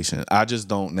conversation. I just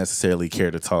don't necessarily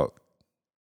care to talk.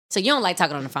 So you don't like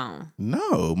talking on the phone?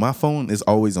 No, my phone is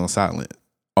always on silent.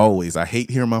 Always. I hate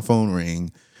hearing my phone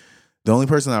ring. The only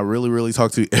person I really, really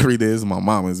talk to every day is my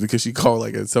mom, is because she called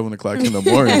like at 7 o'clock in the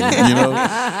morning, you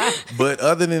know? But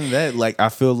other than that, like, I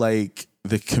feel like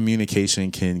the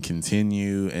communication can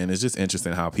continue, and it's just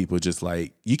interesting how people just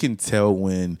like, you can tell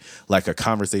when like a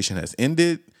conversation has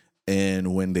ended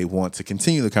and when they want to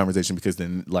continue the conversation, because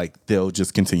then like they'll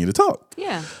just continue to talk.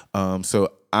 Yeah.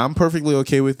 So I'm perfectly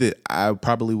okay with it. I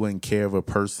probably wouldn't care if a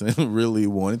person really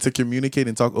wanted to communicate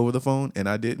and talk over the phone and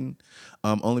I didn't.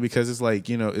 Only because it's like,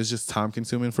 you know, it's just time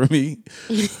consuming for me.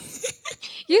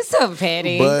 You're so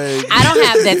petty. But I don't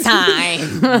have the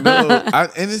time. No,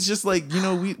 and it's just like, you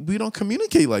know, we don't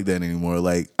communicate like that anymore.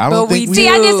 Like, I don't But think we See,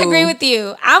 do. I disagree with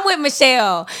you. I'm with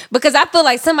Michelle because I feel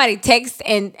like somebody text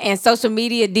and social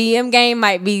media DM game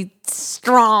might be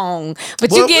strong, but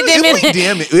Well, you get them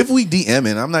in. if we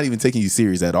DMing, I'm not even taking you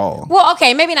serious at all. Well,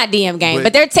 okay, maybe not DM game, But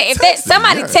but they're texting,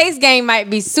 somebody yeah. text game might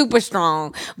be super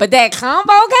strong, but that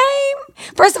combo game,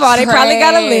 first of all, they probably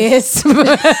got a list.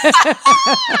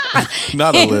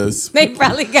 Not a list. They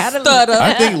probably got a list.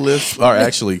 I think lists are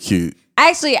actually cute.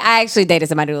 I actually dated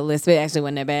somebody with a list, but it actually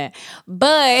wasn't that bad.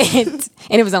 But and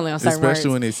it was only on certain Especially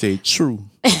words. when they say true.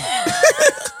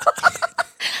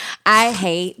 I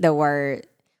hate the word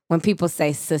when people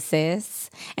say success,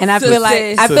 and I feel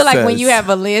like when you Success. have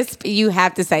a lisp, you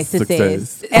have to say success,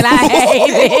 Success. and I hate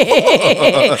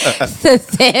it.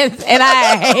 Success, and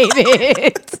I hate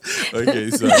it. Okay,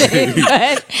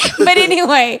 sorry. but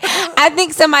anyway, I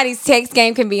think somebody's text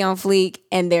game can be on fleek,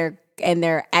 and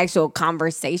their actual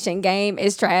conversation game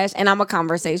is trash. And I'm a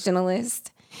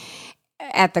conversationalist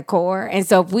at the core. And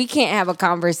so if we can't have a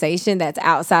conversation that's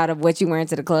outside of what you went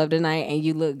to the club tonight and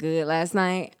you look good last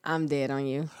night, I'm dead on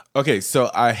you. Okay, so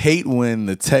I hate when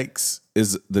the text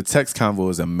convo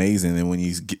is amazing, and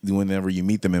whenever you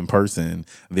meet them in person,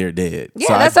 they're dead. Yeah,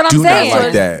 so that's I what I'm do saying. Not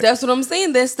like that. That's what I'm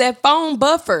saying. That's that phone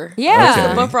buffer. Yeah. That's Okay.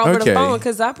 the buffer over Okay. the phone,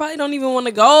 because I probably don't even want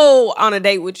to go on a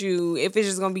date with you if it's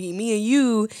just going to be me and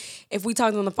you if we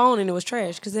talked on the phone and it was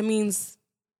trash, because that means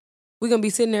we're going to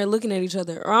be sitting there looking at each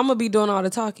other, or I'm going to be doing all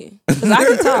the talking, because I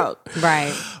can talk.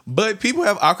 Right. But people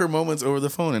have awkward moments over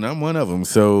the phone, and I'm one of them.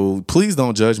 So please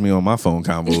don't judge me on my phone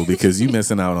combo, because you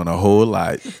missing out on a whole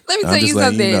lot. Let me I'm tell you just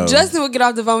letting something. you know. Justin will get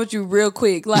off the phone with you real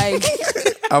quick. Like,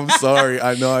 I'm sorry.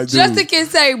 I know I do. Justin can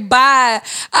say bye.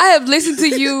 I have listened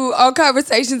to you on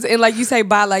conversations, and like you say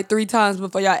bye like 3 times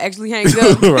before y'all actually hang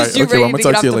up. Right. You Okay, well, ready I'm gonna to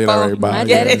talk get to you off the later. phone. All right, bye. I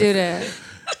Yeah. gotta do that.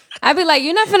 I'd be like,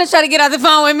 you're not finna try to get off the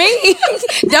phone with me.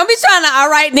 Don't be trying to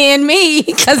all right then me,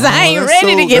 because I ain't Oh, that's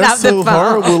ready to get that's off the so phone.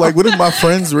 horrible. Like, what if my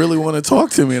friends really want to talk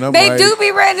to me? And I'm They like, do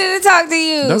be ready to talk to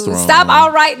you. That's wrong. Stop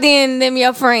all right then them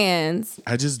your friends.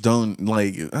 I just don't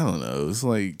like. I don't know. It's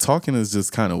like talking is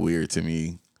just kind of weird to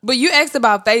me. But you asked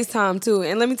about FaceTime too,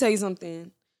 and let me tell you something.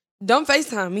 Don't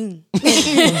FaceTime me.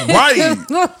 Right.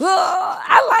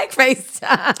 I like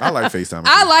FaceTime. I like FaceTime.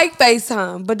 I like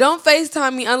FaceTime, but don't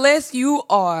FaceTime me unless you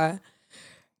are.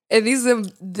 And these are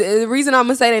the reason I'm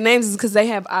gonna say their names is because they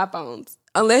have iPhones.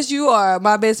 Unless you are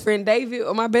my best friend David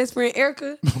or my best friend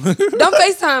Erica, don't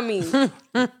FaceTime me.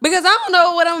 Because I don't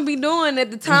know what I'm gonna be doing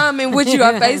at the time in which you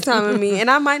are FaceTiming me. And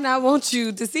I might not want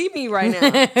you to see me right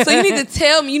now. So you need to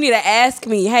tell me, you need to ask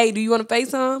me, hey, do you want to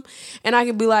FaceTime? And I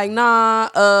can be like, nah,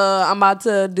 I'm about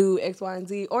to do X, Y, and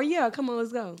Z. Or yeah, come on,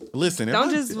 let's go. Listen, if Don't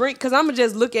I- just ring, because I'm gonna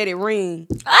just look at it ring.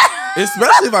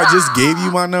 especially if I just gave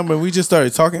you my number and we just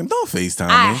started talking. Don't FaceTime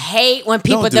I me. hate when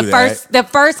people Don't do the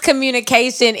first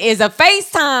communication is a FaceTime.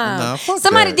 Nah, fuck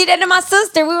Somebody that. did that to my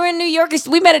sister. We were in New York.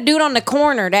 We met a dude on the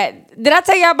corner. Did I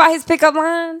tell y'all about his pickup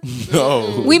line?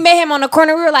 No. We met him on the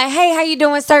corner. We were like, "Hey, how you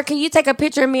doing, sir? Can you take a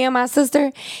picture of me and my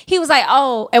sister?" He was like,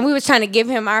 "Oh," and we was trying to give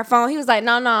him our phone. He was like,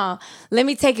 "No, let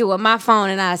me take it with my phone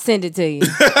and I'll send it to you."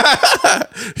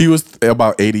 He was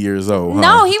about 80 years old. Huh?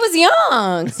 No, he was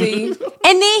young. See?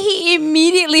 And then he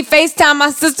immediately FaceTimed my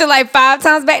sister like 5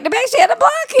 times back to back. She had to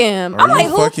block him. Are I'm you like,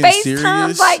 who fucking FaceTimes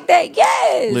serious? like that?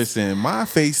 Yes. Listen, my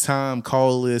FaceTime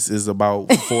call list is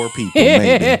about 4 people,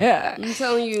 maybe. I'm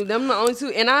telling you, them the only 2,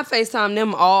 and I FaceTime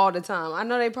them all the time. I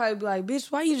know they probably be like,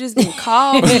 bitch, why you just didn't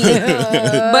call me? But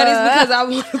it's because I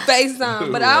want to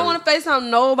FaceTime. But I don't want to FaceTime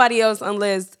nobody else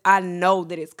unless I know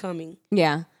that it's coming.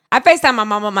 Yeah. I FaceTime my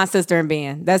mama, my sister, and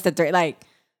Ben. That's the 3. Like,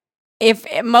 if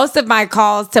most of my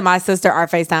calls to my sister are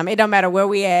FaceTime, it don't matter where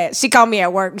we at. She called me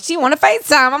at work. She want to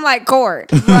FaceTime. I'm like,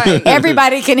 Court. Right.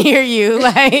 Everybody can hear you.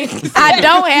 Like, I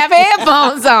don't have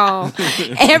headphones on.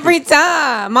 Every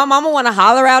time. My mama want to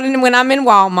holler out when I'm in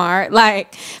Walmart.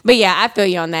 Like, but yeah, I feel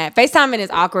you on that. FaceTiming is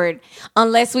awkward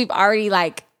unless we've already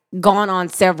like gone on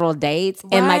several dates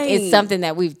and like it's Right. something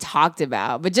that we've talked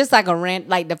about. But just like a rant,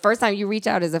 like the first time you reach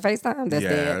out is a FaceTime. That's it.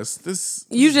 Yes, this.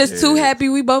 You just too yeah. happy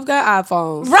we both got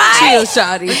iPhones. Right. Chill,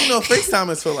 shawty. You know, FaceTime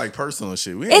is for like personal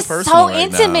shit. We ain't It's personal so right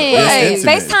intimate. now. It's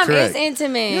intimate, FaceTime correct. is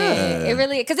intimate. Yeah. It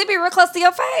really, because it be real close to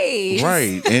your face.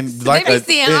 Right, and like They be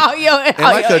seeing all your, and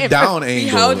all like your a down angle,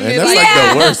 and holding it that's like-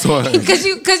 like the worst one.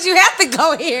 Because you have to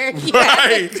go here. You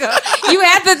Right.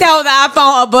 have to hold the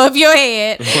iPhone above your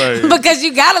head Right. because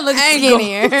you gotta look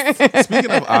skinnier. Speaking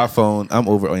of iPhone, I'm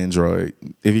over Android.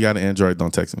 If you got an Android,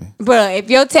 don't text me. Bro, if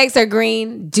your texts are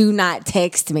green, do not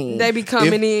text me. They be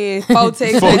coming in, 4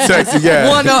 texts. Phone text, yeah.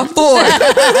 1 or 4.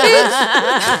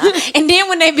 And then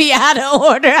when they be out of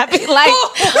order, I be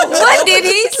like, what did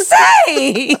he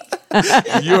say?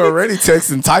 You already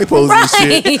texting typos Right.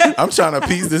 and shit. I'm trying to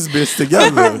piece this bitch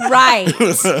together. Right.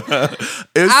 It's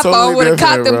iPhone totally would have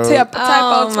caught different, them bro.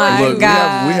 Oh, typo my Look,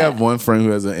 God. we have one friend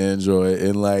who has an Android,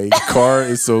 and like, Car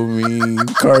is so mean.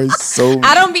 Car is so mean.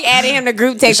 I don't be adding him to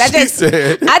group text. I She just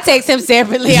said- I text him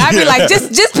separately. I be like,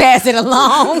 just pass it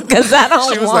along because I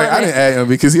don't She was want like, I it. didn't add him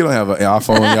because he don't have an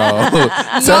iPhone,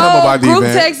 y'all. Tell him about the group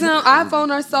event. texts on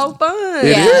iPhone are so fun. It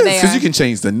Yeah, is they because are. you can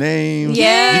change the name.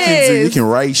 Yes. You can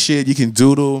write shit. You can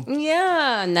doodle.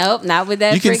 Yeah, nope, not with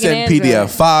that. You can freaking send Android.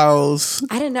 PDF files.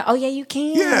 I didn't know. Oh yeah, you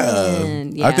can.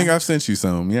 Yeah. I think I've sent you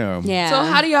some. Yeah. Yeah. So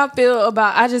how do y'all feel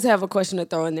about? I just have a question to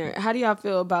throw in there. How do y'all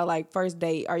feel about like first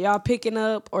date? Are y'all picking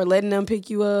up or letting them pick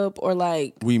you up or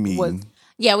like We mean. what-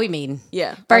 Yeah, we mean.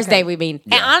 Yeah, First okay. date we mean.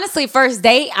 And honestly, first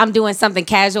date, I'm doing something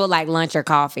casual like lunch or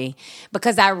coffee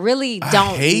because I really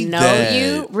don't hate know that.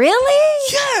 you.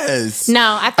 Really? Yes.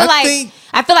 No, I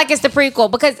feel like it's the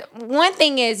prequel because one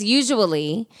thing is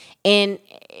usually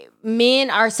men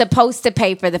are supposed to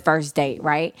pay for the first date,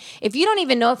 right? If you don't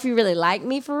even know if you really like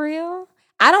me for real,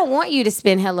 I don't want you to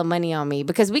spend hella money on me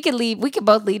because we could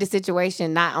both leave the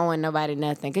situation not owing nobody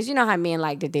nothing. Because you know how men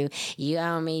like to do. You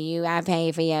owe me, I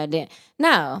pay for your dinner.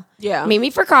 No. Yeah. Meet me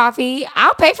for coffee.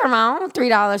 I'll pay for my own $3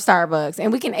 Starbucks.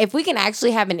 And if we can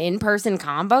actually have an in-person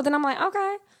combo, then I'm like,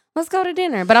 okay, let's go to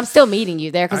dinner. But I'm still meeting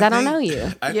you there because I don't know you.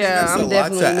 I think Yeah, that's I'm a lot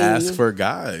definitely to meeting ask you. for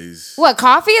guys. What,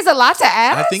 coffee is a lot to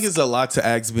ask? I think it's a lot to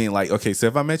ask being like, okay, so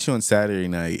if I met you on Saturday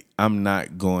night, I'm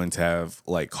not going to have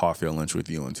like coffee or lunch with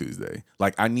you on Tuesday.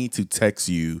 Like I need to text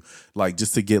you like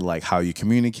just to get like how you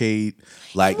communicate,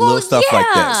 like Well, little stuff like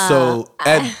that.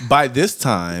 yeah. So by this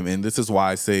time, and this is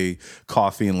why I say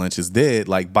coffee and lunch is dead,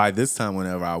 like by this time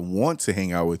whenever I want to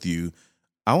hang out with you,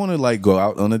 I want to like go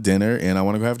out on a dinner and I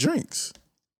want to go have drinks.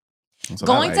 That's what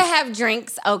I Going like. to have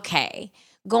drinks, okay.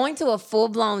 Going to a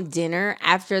full-blown dinner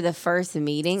after the first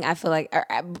meeting, I feel like,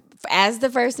 as the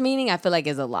first meeting, I feel like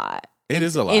is a lot. It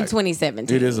is a lot. In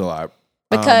 2017. It is a lot.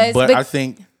 Because- but bec- I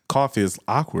think coffee is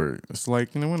awkward. It's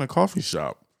like, in a coffee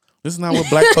shop. This is not what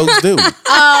black folks do.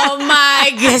 Oh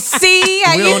my God. See?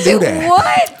 How We you don't do that.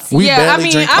 What? We yeah, I barely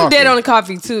mean, drink I'm coffee. dead on the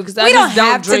coffee too because I We just don't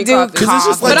don't have to drink do coffee. 'Cause it's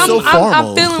just, like, but so I'm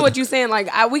formal. feeling what you're saying. Like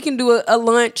we can do a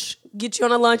lunch, get you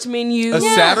on a lunch menu. A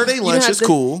Saturday You don't lunch have is to-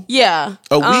 cool. Yeah,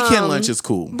 A weekend lunch is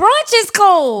cool. Brunch is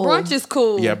cool. brunch is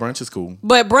cool. Yeah, brunch is cool.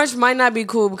 But brunch might not be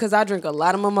cool because I drink a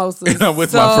lot of mimosas. With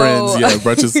So, my friends, yeah,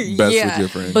 brunch is best yeah. with your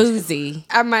friends. Boozy.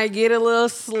 I might get a little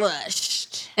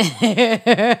slushed.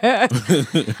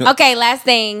 Okay, last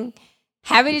thing.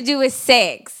 Having to do with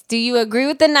sex. Do you agree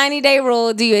with the 90-day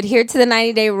rule? Do you adhere to the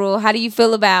 90-day rule? How do you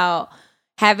feel about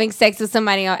having sex with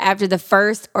somebody after the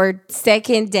first or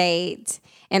second date?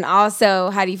 And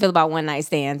also, how do you feel about one-night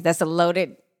stands? That's a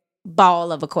loaded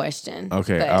ball of a question.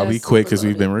 Okay, But- I'll be that's quick super because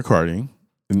we've been recording.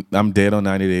 I'm dead on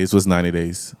 90 days. What's 90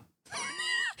 days?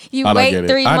 You I don't wait get it.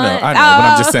 3 I know, months. but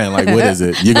I'm just saying, like, what is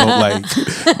it? You're gonna like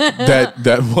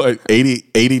that what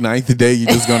 89th day?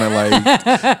 You're just gonna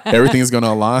like everything's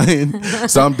gonna align.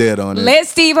 So I'm dead on it. Let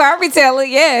Steve Harvey tell it.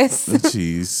 Yes.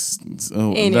 Jeez,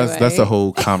 That's a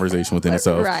whole conversation within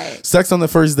itself. Right. Sex on the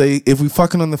first date. If we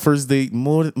fucking on the first date,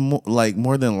 more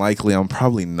than likely, I'm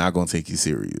probably not gonna take you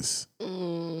serious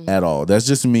at all. That's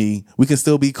just me. We can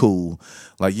still be cool.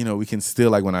 Like, we can still,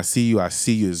 like, when I see you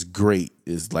is great.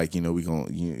 It's like, we gonna,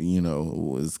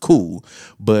 it's cool.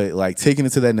 But like taking it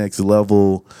to that next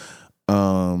level,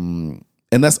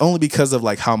 and that's only because of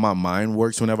like how my mind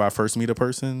works whenever I first meet a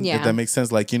person. Yeah. If that makes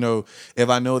sense. Like, if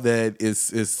I know that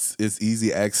it's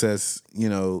easy access,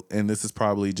 and this is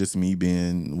probably just me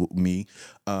being me,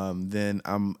 then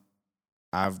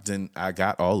I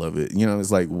got all of it.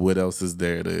 It's like, what else is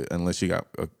there unless you got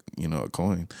a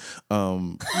coin.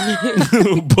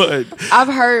 But I've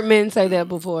heard men say that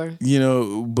before.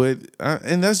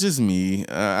 And that's just me.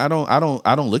 I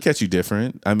don't look at you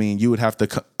different. I mean, you would have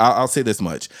to. I'll say this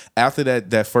much: after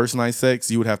that first night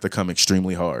sex, you would have to come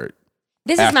extremely hard.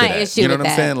 This is my that. issue. You know with what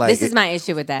I'm that. saying? Like, this is my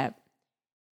issue with that.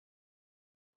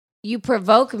 You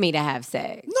provoke me to have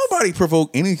sex. Nobody provoke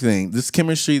anything. This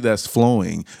chemistry that's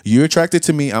flowing. You're attracted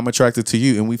to me. I'm attracted to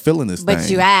you, and we feeling this thing.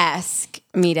 But you ask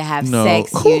me to have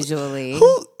sex usually.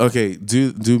 Okay.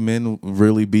 Do men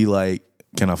really be like,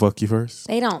 can I fuck you first?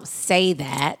 They don't say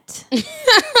that. Right.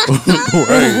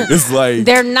 It's like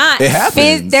they're not. It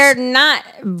happens. They're not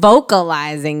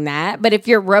vocalizing that. But if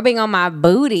you're rubbing on my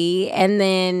booty and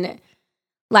then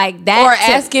like that, or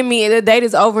asking me, the date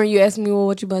is over, and you ask me, well,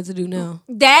 what you about to do now?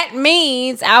 That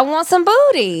means I want some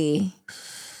booty.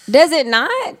 Does it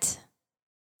not?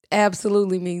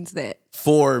 Absolutely means that.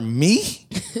 For me,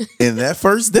 in that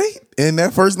first date, in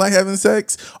that first night having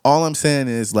sex, all I'm saying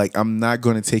is, like, I'm not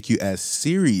going to take you as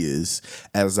serious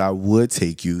as I would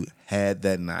take you had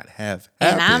that not have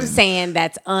happened. And I'm saying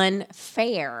that's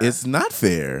unfair. It's not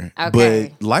fair.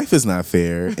 Okay. But life is not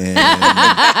fair. And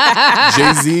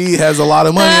Jay-Z has a lot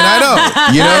of money, and I don't.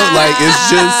 Like,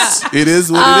 it's just, it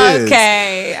is what it is.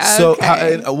 Okay. So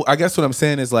I guess what I'm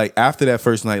saying is, like, after that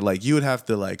first night, like, you would have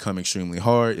to, like, come extremely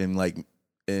hard, and like,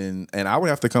 and I would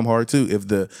have to come hard too if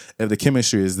the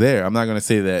chemistry is there. I'm not gonna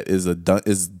say that is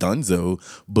dunzo,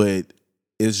 but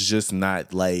it's just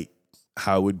not like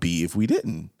how it would be if we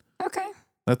didn't. Okay.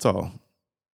 That's all.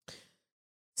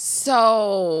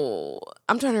 So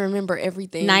I'm trying to remember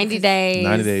everything. 90 days.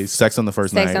 90 days. Sex on the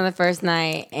first night. Sex on the first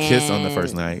night. And Kiss on the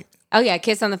first night. Oh yeah,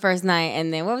 kiss on the first night,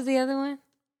 and then what was the other one?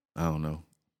 I don't know.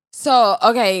 So,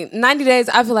 okay, 90 days,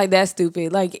 I feel like that's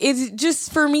stupid. Like, it's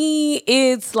just, for me,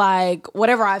 it's like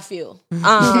whatever I feel.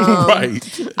 Right.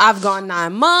 I've gone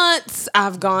 9 months.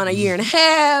 I've gone a year and a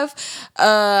half.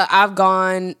 I've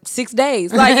gone 6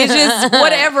 days. Like, it's just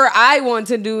whatever I want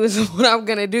to do is what I'm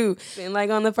going to do. And, like,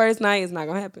 on the first night, it's not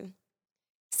going to happen.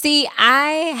 See,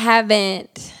 I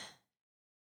haven't.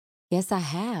 Yes, I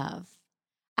have.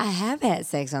 I have had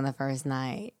sex on the first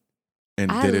night.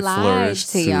 And I did it lied flourish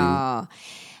to y'all.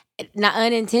 Not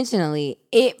unintentionally.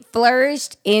 It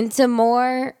flourished into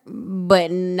more, but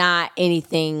not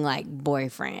anything like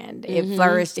boyfriend. It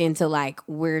flourished into like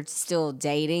we're still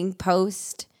dating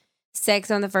post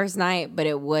sex on the first night, but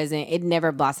it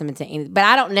never blossomed into anything. But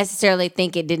I don't necessarily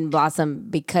think it didn't blossom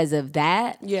because of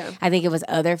that. Yeah. I think it was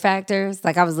other factors.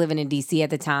 Like I was living in DC at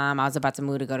the time. I was about to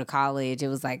move to go to college. It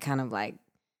was like kind of like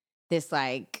this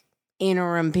like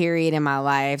interim period in my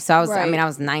life. So I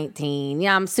was 19.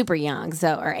 I'm super young,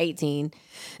 or 18.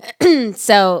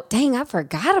 So dang, I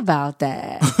forgot about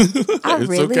that.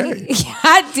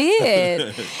 I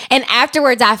did. And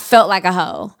afterwards I felt like a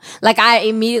hoe. Like I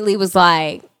immediately was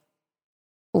like,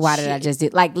 why did I just do?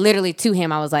 Like literally to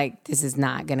him, I was like, "This is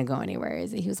not gonna go anywhere,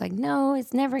 is it?" He was like, "No,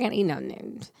 it's never gonna.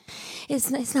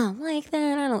 It's not like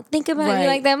that. I don't think about you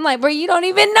like that." I'm like, "Bro, you don't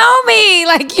even know me.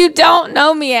 Like you don't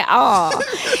know me at all."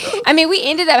 I mean, we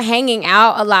ended up hanging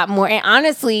out a lot more, and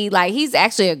honestly, like he's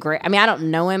actually a great. I mean, I don't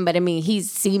know him, but I mean,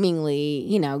 he's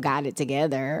seemingly, got it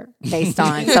together based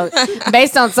on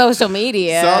social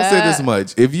media. So I'll say this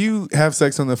much: if you have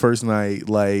sex on the first night,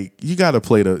 like you got to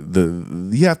play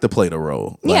you have to play the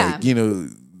role. Like,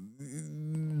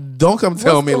 don't come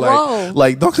tell me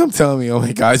don't come tell me, oh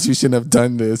my gosh, you shouldn't have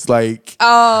done this. Like,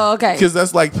 oh, okay. Because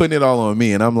that's like putting it all on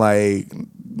me. And I'm like,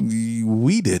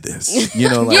 we did this. Like,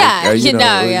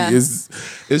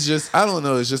 it's just, I don't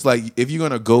know. It's just like, if you're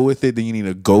going to go with it, then you need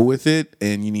to go with it.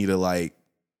 And you need to like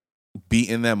be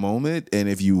in that moment. And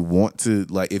if you want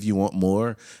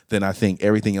more, then I think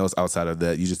everything else outside of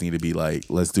that, you just need to be like,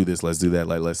 let's do this, let's do that,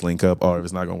 like let's link up. Or if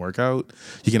it's not gonna work out,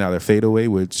 you can either fade away,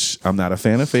 which I'm not a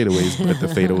fan of fadeaways, but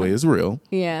the fadeaway is real.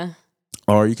 Yeah.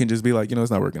 Or you can just be like, it's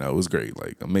not working out. It was great,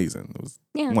 like amazing. It was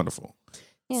wonderful.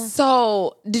 Yeah.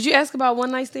 So did you ask about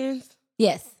one night stands?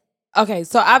 Yes. Okay,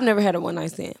 so I've never had a one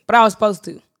night stand, but I was supposed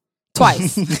to.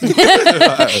 twice.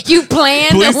 You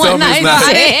planned Please the tell one me it's night not.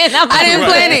 stand. I didn't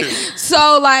plan it.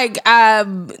 So like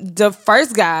the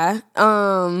first guy,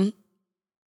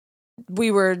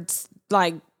 we were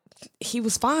like, he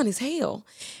was fine as hell.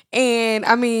 And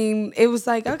I mean, it was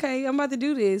like, okay, I'm about to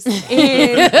do this.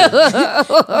 And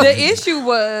the issue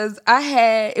was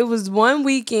it was one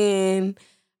weekend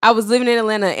I was living in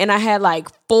Atlanta and I had like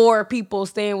 4 people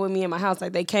staying with me in my house.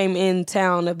 Like they came in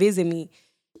town to visit me.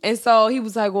 And so he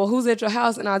was like, well, who's at your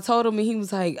house? And I told him and he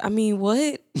was like, I mean,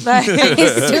 what? Like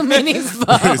It's too many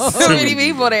folks. too many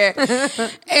people there.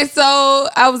 And so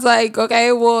I was like,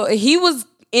 okay, well, he was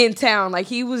in town. Like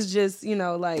he was just,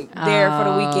 like there for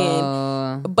the weekend.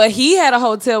 Oh. But he had a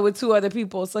hotel with 2 other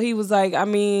people. So he was like, I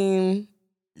mean,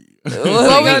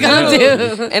 What we gonna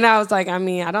do? And I was like, I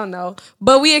mean, I don't know.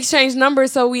 But we exchanged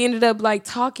numbers. So we ended up like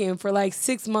talking for like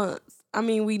 6 months. I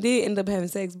mean, we did end up having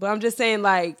sex, but I'm just saying,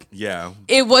 like, Yeah.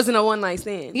 it wasn't a one night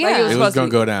stand. Yeah. Like, It was supposed going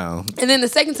to to be. go down. And then the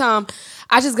second time,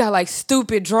 I just got like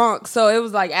stupid drunk, so it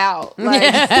was like out. Like,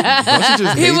 Don't you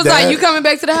just he hate was that? like, "You coming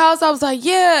back to the house?" I was like,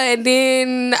 "Yeah." And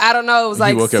then I don't know, it was He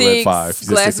like woke up at 6 5, just 6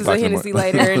 glasses o'clock of in the Hennessy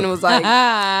morning. later, and it was like,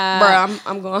 "Bro,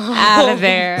 I'm going home." Out of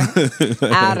there.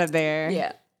 Out of there.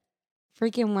 Yeah.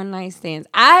 Freaking one night stands.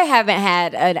 I haven't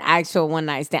had an actual one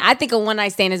night stand. I think a one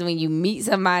night stand is when you meet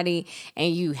somebody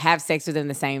and you have sex with them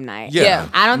the same night. Yeah.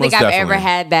 I don't think most I've ever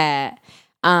definitely. had that.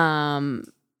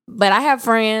 But I have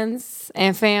friends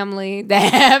and family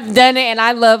that have done it, and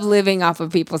I love living off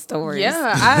of people's stories.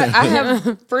 Yeah, I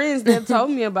have friends that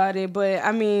told me about it, but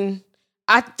I mean,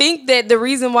 I think that the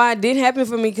reason why it didn't happen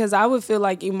for me because I would feel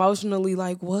like emotionally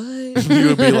like, what? You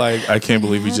would be like, I can't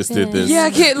believe we just did this. Yeah,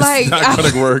 I can't, like, It's not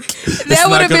going to work. That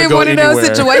would have been one of those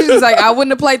situations. Like, I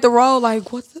wouldn't have played the role.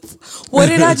 Like, what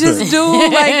did I just do?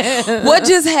 Like, what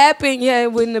just happened? Yeah,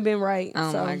 it wouldn't have been right.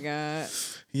 Oh so. my God.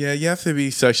 Yeah, you have to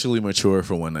be sexually mature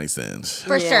for one night stands.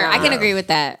 For sure. I can agree with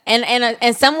that.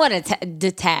 And somewhat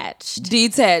detached.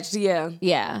 Detached, yeah.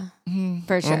 Yeah.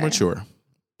 For sure. Or mature.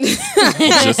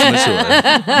 Just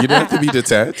mature. You don't have to be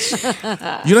detached. You don't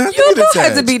have to You be do detached.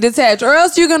 have to be detached, or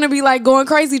else you're gonna be like going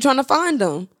crazy trying to find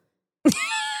them.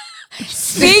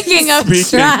 Speaking of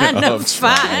trying to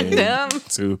find them.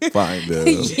 To find them.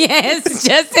 Yes,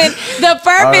 Justin, the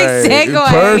perfect All right, segue.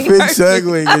 Perfect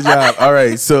segue. Good job. All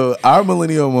right. So our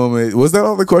millennial moment, was that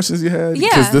all the questions you had? Yeah.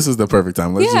 Because this is the perfect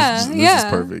time. This Yeah. is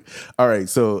perfect. All right.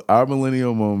 So our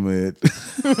millennial moment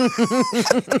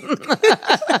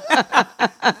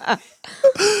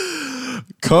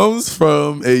comes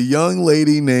from a young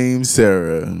lady named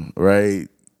Sarah, right?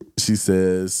 She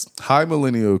says, "Hi,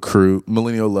 millennial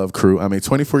love crew. I'm a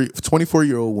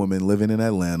 24-year-old woman living in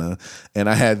Atlanta, and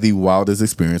I had the wildest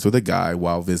experience with a guy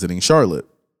while visiting Charlotte.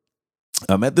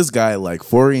 I met this guy at like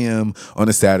 4 a.m. on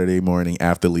a Saturday morning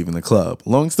after leaving the club.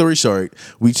 Long story short,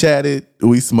 we chatted,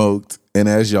 we smoked, and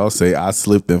as y'all say, I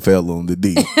slipped and fell on the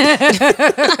D."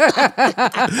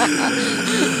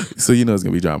 So you know it's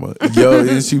gonna be drama. Yo,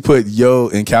 and she put "yo"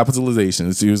 in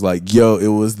capitalization. She was like, "Yo, it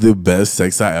was the best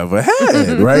sex I ever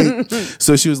had," right?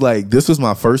 So she was like, "This was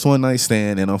my first one night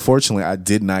stand, and unfortunately, I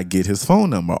did not get his phone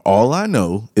number. All I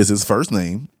know is his first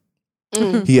name.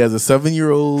 He has a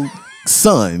 7-year-old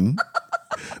son."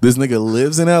 This nigga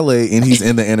lives in LA and he's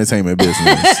in the entertainment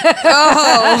business.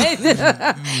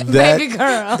 Baby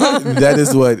girl. That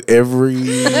is what every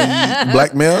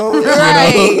black male,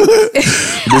 Right.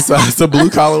 besides the blue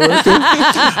collar worker.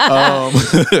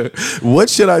 What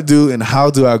should I do and how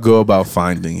do I go about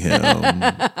finding him?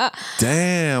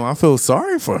 Damn, I feel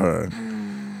sorry for her.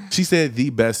 She said the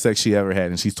best sex she ever had,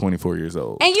 and she's 24 years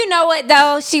old. And you know what,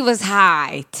 though? She was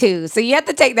high, too. So you have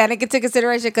to take that into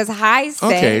consideration because high sex.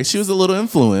 Okay, she was a little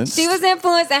influenced. She was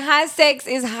influenced, and high sex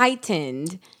is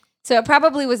heightened. So it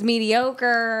probably was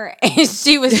mediocre, and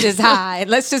she was just high.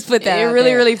 Let's just put that It out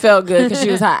really, there. really felt good because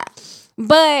she was hot.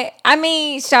 But I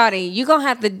mean, shawty, you gonna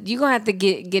have to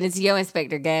get into your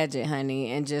Inspector Gadget,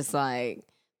 honey, and just like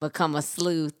become a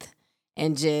sleuth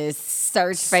and just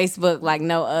search Facebook like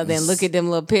no other and look at them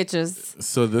little pictures.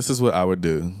 So this is what I would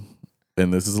do,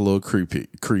 and this is a little creepy.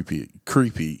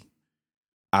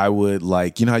 I would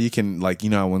like, you know how you can like, you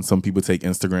know how when some people take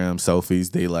Instagram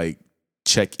selfies, they like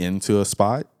check into a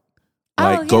spot,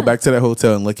 like go back to that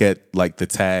hotel and look at like the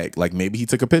tag, like maybe he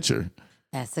took a picture.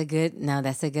 That's a good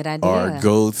idea. Or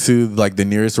go to like the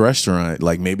nearest restaurant.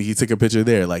 Like maybe he took a picture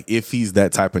there. Like if he's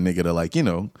that type of nigga to like, you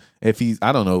know, if he's,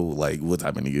 I don't know like what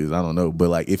type of nigga is, I don't know. But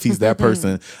like if he's that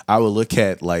person, I would look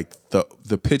at like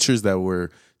the pictures that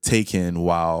were taken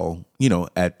while, you know,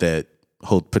 at that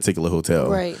particular hotel.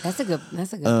 Right. That's a good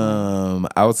one.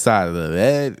 Outside of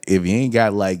that, if you ain't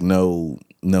got like no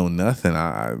know nothing.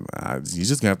 You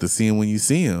just gonna have to see him when you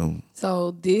see him.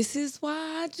 So this is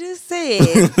why I just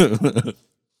said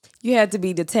you have to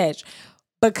be detached,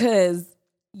 because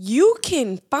you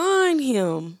can find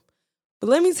him. But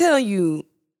let me tell you,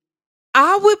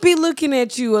 I would be looking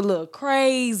at you a little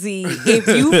crazy if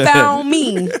you found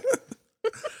me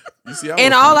You see,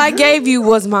 and all I gave you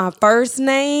was my first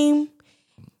name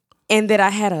and that I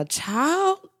had a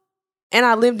child and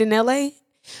I lived in LA.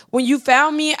 When you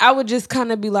found me, I would just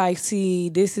kind of be like, see,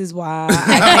 this is why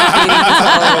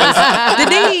I can't get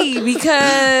these hoes. The D,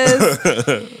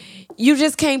 because you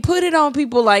just can't put it on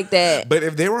people like that. But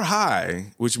if they were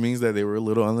high, which means that they were a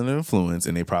little under the influence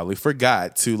and they probably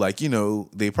forgot to, like,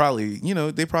 they probably,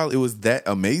 it was that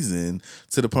amazing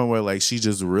to the point where, like, she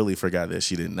just really forgot that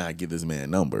she did not get this man a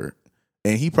number.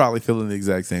 And he probably feeling the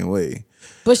exact same way.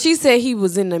 But she said he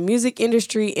was in the music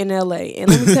industry in LA.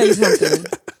 And let me tell you something.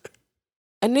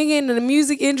 A nigga in the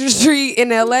music industry in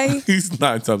LA, He's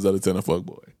 9 times out of 10 a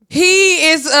fuckboy. he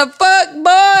is a fuck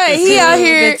boy. He out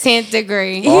here. The 10th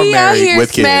degree. Or He out married here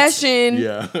with kids. smashing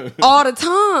Yeah. all the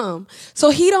time.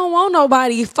 So he don't want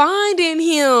nobody finding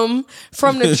him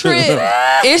from the trip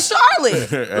in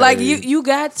Charlotte. Like, you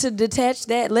got to detach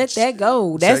that, let that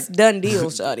go. That's Check- done deal,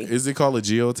 shawty. Is it called a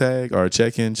geotag or a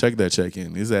check-in? Check that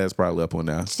check-in. His ass probably up on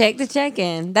there. Check the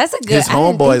check-in. That's a good. His I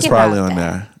didn't homeboy is think probably about on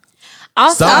that. there.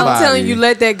 Also, Somebody. I'm telling you,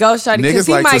 let that go, shawty, because Niggas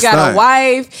he like might to got a stunt.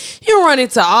 wife. You run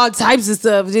into all types of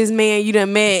stuff. This man you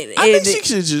done met. I think she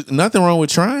should just, nothing wrong with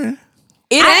trying.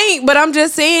 It ain't, but I'm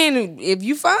just saying, if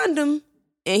you find him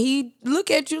and he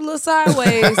look at you a little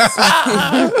sideways,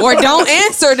 or don't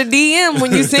answer the DM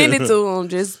when you send it to him,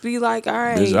 just be like, all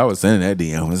right. Bitch, I was sending that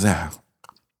DM. What's out?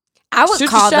 I would Shoot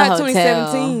call your the shot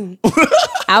hotel. 2017.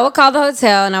 I would call the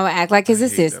hotel and I would act like his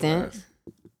assistant.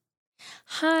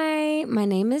 Hi, my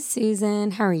name is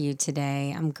Susan. How are you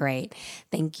today? I'm great.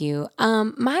 Thank you.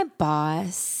 My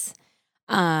boss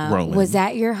Roman. was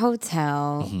at your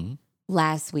hotel Mhm.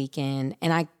 last weekend,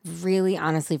 and I really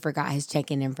honestly forgot his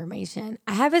check-in information.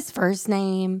 I have his first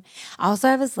name. I also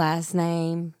have his last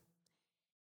name.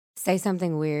 Say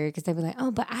something weird because they'd be like,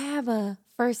 oh, but I have a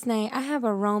first name. I have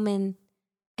a Roman.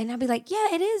 And I'd be like,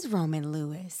 yeah, it is Roman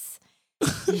Lewis.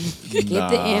 Get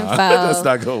the info. That's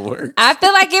not gonna work. I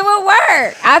feel like it would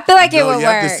work. I feel like it No, would you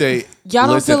work. have to say, Y'all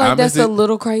don't listen, feel like I'm that's just- a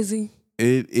little crazy?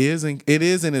 It is and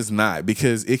it's not,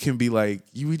 because it can be like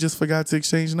we just forgot to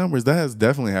exchange numbers. That has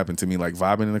definitely happened to me. Like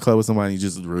vibing in the club with somebody, you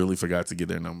just really forgot to get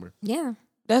their number. Yeah.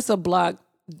 That's a block.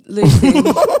 Listen,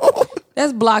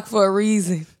 that's blocked for a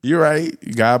reason. You're right.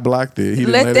 God blocked it. He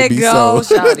didn't Let let that it be go,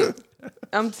 so. shawty.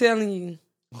 I'm telling you.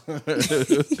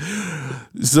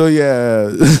 So yeah,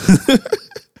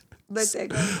 Let that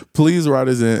go. please write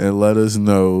us in and let us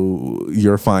know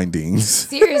your findings.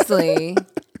 Seriously.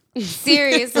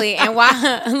 Seriously. And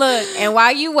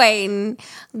while you waiting,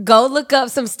 go look up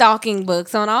some stalking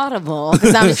books on Audible,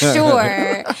 because I'm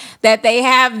sure that they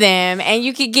have them, and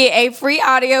you could get a free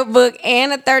audiobook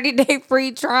and a 30-day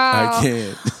free trial I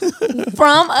can't.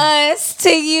 from us to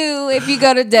you if you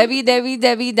go to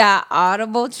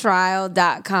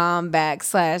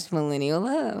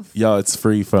www.audibletrial.com/millennial-love. Y'all, it's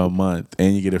free for a month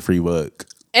and you get a free book.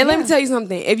 And let me tell you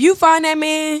something. If you find that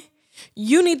man,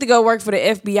 you need to go work for the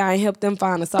FBI and help them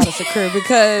find Asada Shakur,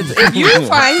 because if you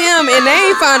find him and they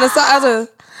ain't find Asada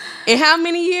in how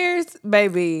many years,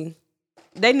 baby,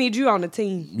 they need you on the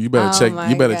team. You better Oh check. my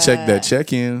You better check God. that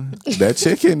check-in. That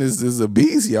check-in is a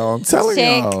beast, y'all. I'm telling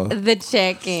Check y'all. the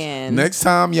check-in. Next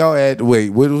time y'all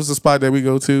what was the spot that we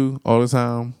go to all the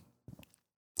time?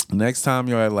 Next time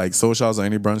y'all at like Socials or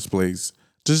any brunch place,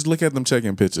 just look at them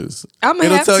check-in pictures. I'm gonna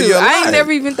It'll have tell to. you a I ain't lot.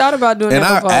 never even thought about doing And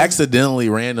that I before. accidentally,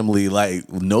 randomly, like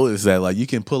noticed that like you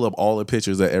can pull up all the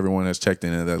pictures that everyone has checked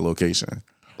in at that location.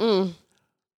 So,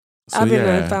 I've been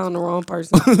yeah. found the wrong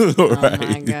person. Oh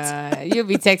my God. You'll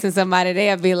be texting somebody,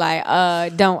 they'll be like,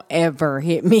 don't ever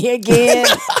hit me again.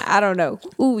 I don't know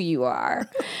who you are.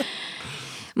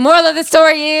 Moral of the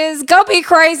story is go be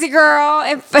crazy, girl,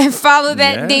 and follow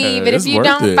that Yeah, D. But if it's you worth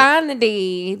don't it. find the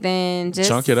D, then just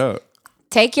Chunk it up.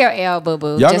 take your L,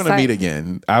 boo-boo. Y'all Just gonna like- meet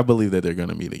again. I believe that they're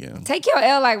gonna meet again. Take your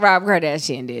L like Rob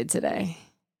Kardashian did today.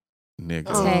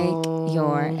 Nigga. Take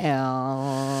your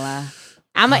L.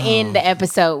 I'm going to end the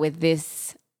episode with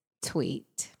this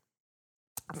tweet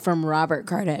from Robert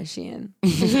Kardashian.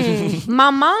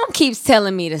 My mom keeps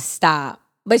telling me to stop,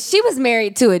 but she was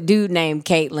married to a dude named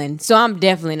Caitlyn, so I'm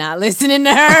definitely not listening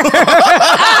to her.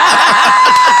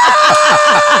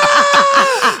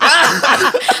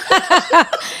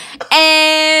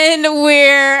 And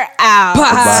we're out.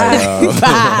 Bye, y'all.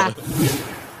 Bye.